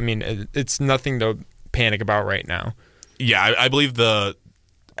 So I mean, it's nothing to panic about right now. Yeah, I believe the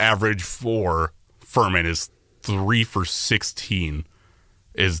average for Furman is 3 for 16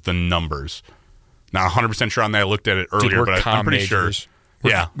 is the numbers. Not 100% sure on that. I looked at it earlier, but I'm pretty sure.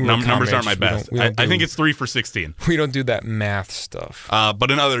 Numbers aren't my best. I think it's 3 for 16. We don't do that math stuff. But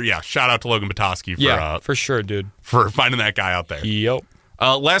shout out to Logan Batowski for sure, dude. For finding that guy out there. Yep.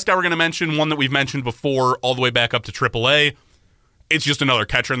 Last guy we're going to mention, one that we've mentioned before, all the way back up to AAA. It's just another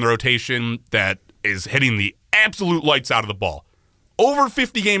catcher in the rotation that is hitting the absolute lights out of the ball. Over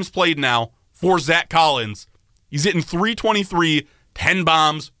 50 games played now for Zach Collins. He's hitting 323, 10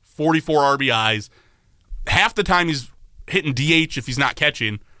 bombs, 44 RBIs. Half the time he's hitting DH if he's not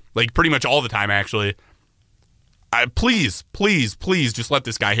catching. Like, pretty much all the time, actually. Please just let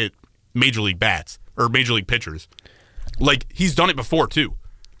this guy hit Major League bats or Major League pitchers. Like, he's done it before, too.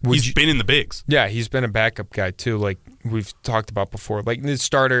 He's been in the bigs. Yeah, he's been a backup guy, too, like we've talked about before. Like, the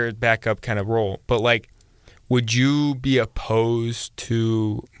starter, backup kind of role. But, like, would you be opposed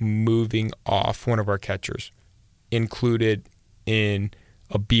to moving off one of our catchers included in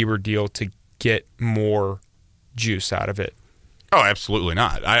a Bieber deal to get more juice out of it? Oh, absolutely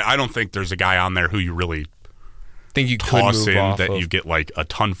not. I don't think there's a guy on there who you really think you toss could move in off that of. You get like a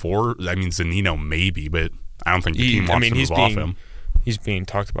ton for. I mean, Zanino maybe, but I don't think the team wants to move off him. He's being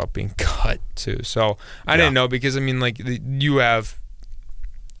talked about being cut too. So I didn't know because I mean, like you have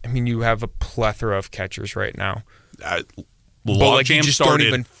a plethora of catchers right now. But like you just don't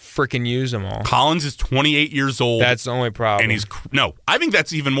even freaking use them all. Collins is 28 years old. That's the only problem. And I think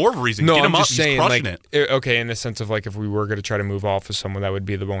that's even more of a reason. No, Get him I'm up. just saying, he's crushing like, it. Okay, in the sense of like if we were going to try to move off of someone, that would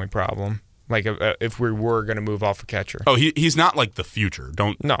be the only problem. Like if we were going to move off a catcher. Oh, he's not like the future.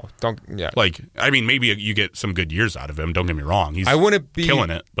 Yeah. Like, I mean, maybe you get some good years out of him. Don't get me wrong. He's killing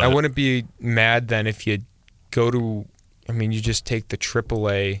it. But I wouldn't be mad then if you go to, I mean, you just take the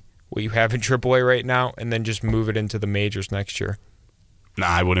AAA, what you have in AAA right now, and then just move it into the majors next year. Nah,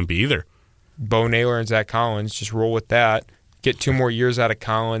 I wouldn't be either. Bo Naylor and Zach Collins, just roll with that. Get 2 more years out of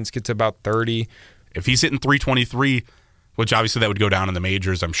Collins, get to about 30. If he's hitting 323, which obviously that would go down in the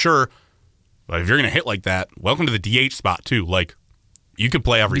majors, I'm sure. But if you're going to hit like that, welcome to the DH spot too. Like, you could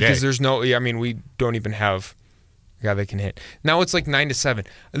play every day. Because there's no, I mean, we don't even have, a guy that can hit. Now it's like 9-7.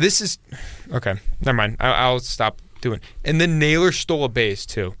 This is okay. Never mind. I'll stop doing. And then Naylor stole a base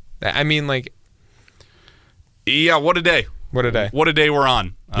too. I mean, like, yeah. What a day! What a day! What a day we're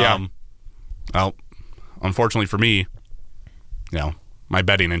on. Yeah. Well, unfortunately for me, my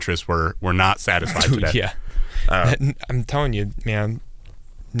betting interests were not satisfied today. Yeah. I'm telling you, man.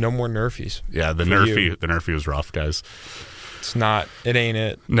 No more Nerfies. Yeah, the Nerfie was rough, guys. It's not. It ain't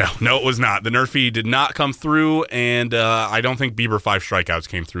it. No, it was not. The Nerfie did not come through, and I don't think Bieber 5 strikeouts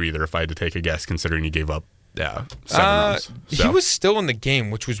came through either, if I had to take a guess, considering he gave up 7 runs. So. He was still in the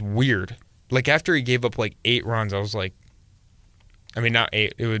game, which was weird. Like, after he gave up, 8 runs, I was like, I mean, not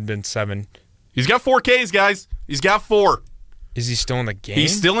 8. It would have been 7. He's got 4 Ks, guys. He's got 4. Is he still in the game?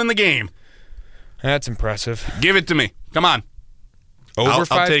 He's still in the game. That's impressive. Give it to me. Come on. Over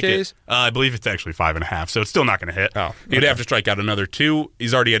 5 I'll take Ks? it. I believe it's actually 5.5, so it's still not going to hit. Oh, okay. He'd have to strike out another 2.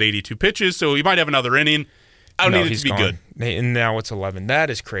 He's already at 82 pitches, so he might have another inning. I don't need it to be good. And now it's 11. That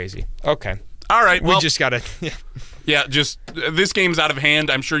is crazy. Okay. All right. We just got to... Yeah, just this game's out of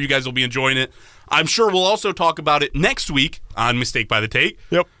hand. I'm sure you guys will be enjoying it. I'm sure we'll also talk about it next week on Mistake by the Take.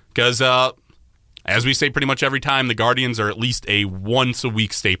 Yep. Because, as we say pretty much every time, the Guardians are at least a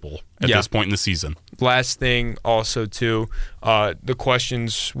once-a-week staple at this point in the season. Last thing also, too, the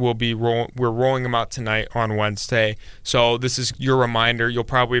questions will be we're rolling them out tonight on Wednesday. So this is your reminder. You'll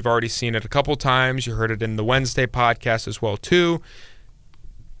probably have already seen it a couple times. You heard it in the Wednesday podcast as well, too.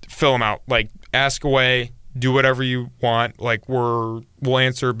 Fill them out. Ask away. Do whatever you want. We'll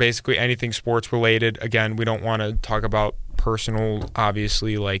answer basically anything sports related. Again, we don't want to talk about personal,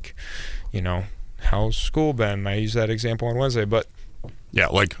 obviously, how's school been? I used that example on Wednesday, but yeah,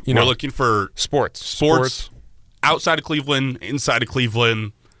 we're looking for sports outside of Cleveland, inside of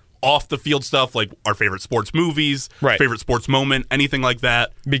Cleveland, off the field stuff, like our favorite sports movies, right. Favorite sports moment, anything like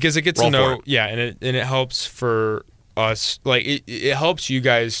that. Because it gets to know, and it helps for us. It helps you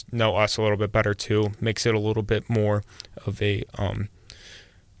guys know us a little bit better too. Makes it a little bit more of a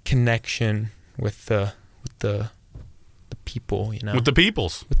connection with the people, With the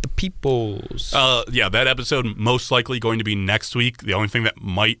peoples. That episode most likely going to be next week. The only thing that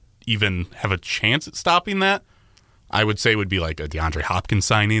might even have a chance at stopping that, I would say, would be like a DeAndre Hopkins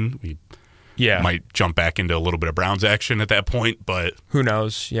signing. We might jump back into a little bit of Browns action at that point, but who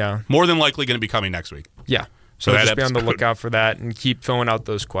knows? Yeah. More than likely going to be coming next week. Yeah. So just be on the lookout for that and keep filling out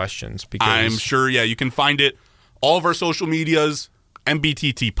those questions. Because I'm sure, you can find it all of our social medias.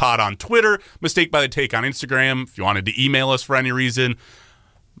 MBTT Pod on Twitter, Mistake by the Take on Instagram. If you wanted to email us for any reason,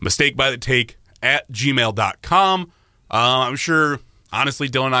 mistakebythetake@gmail.com. I'm sure, honestly,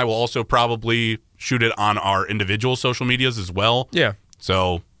 Dylan and I will also probably shoot it on our individual social medias as well. Yeah.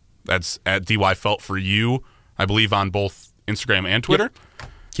 So that's at DY Felt for you, I believe, on both Instagram and Twitter. Yep.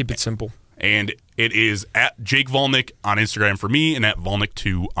 Keep it simple. And it is at Jake Volnick on Instagram for me and at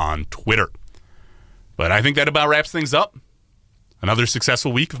Volnick2 on Twitter. But I think that about wraps things up. Another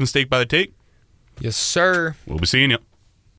successful week of Mistake by the Take. Yes, sir. We'll be seeing you.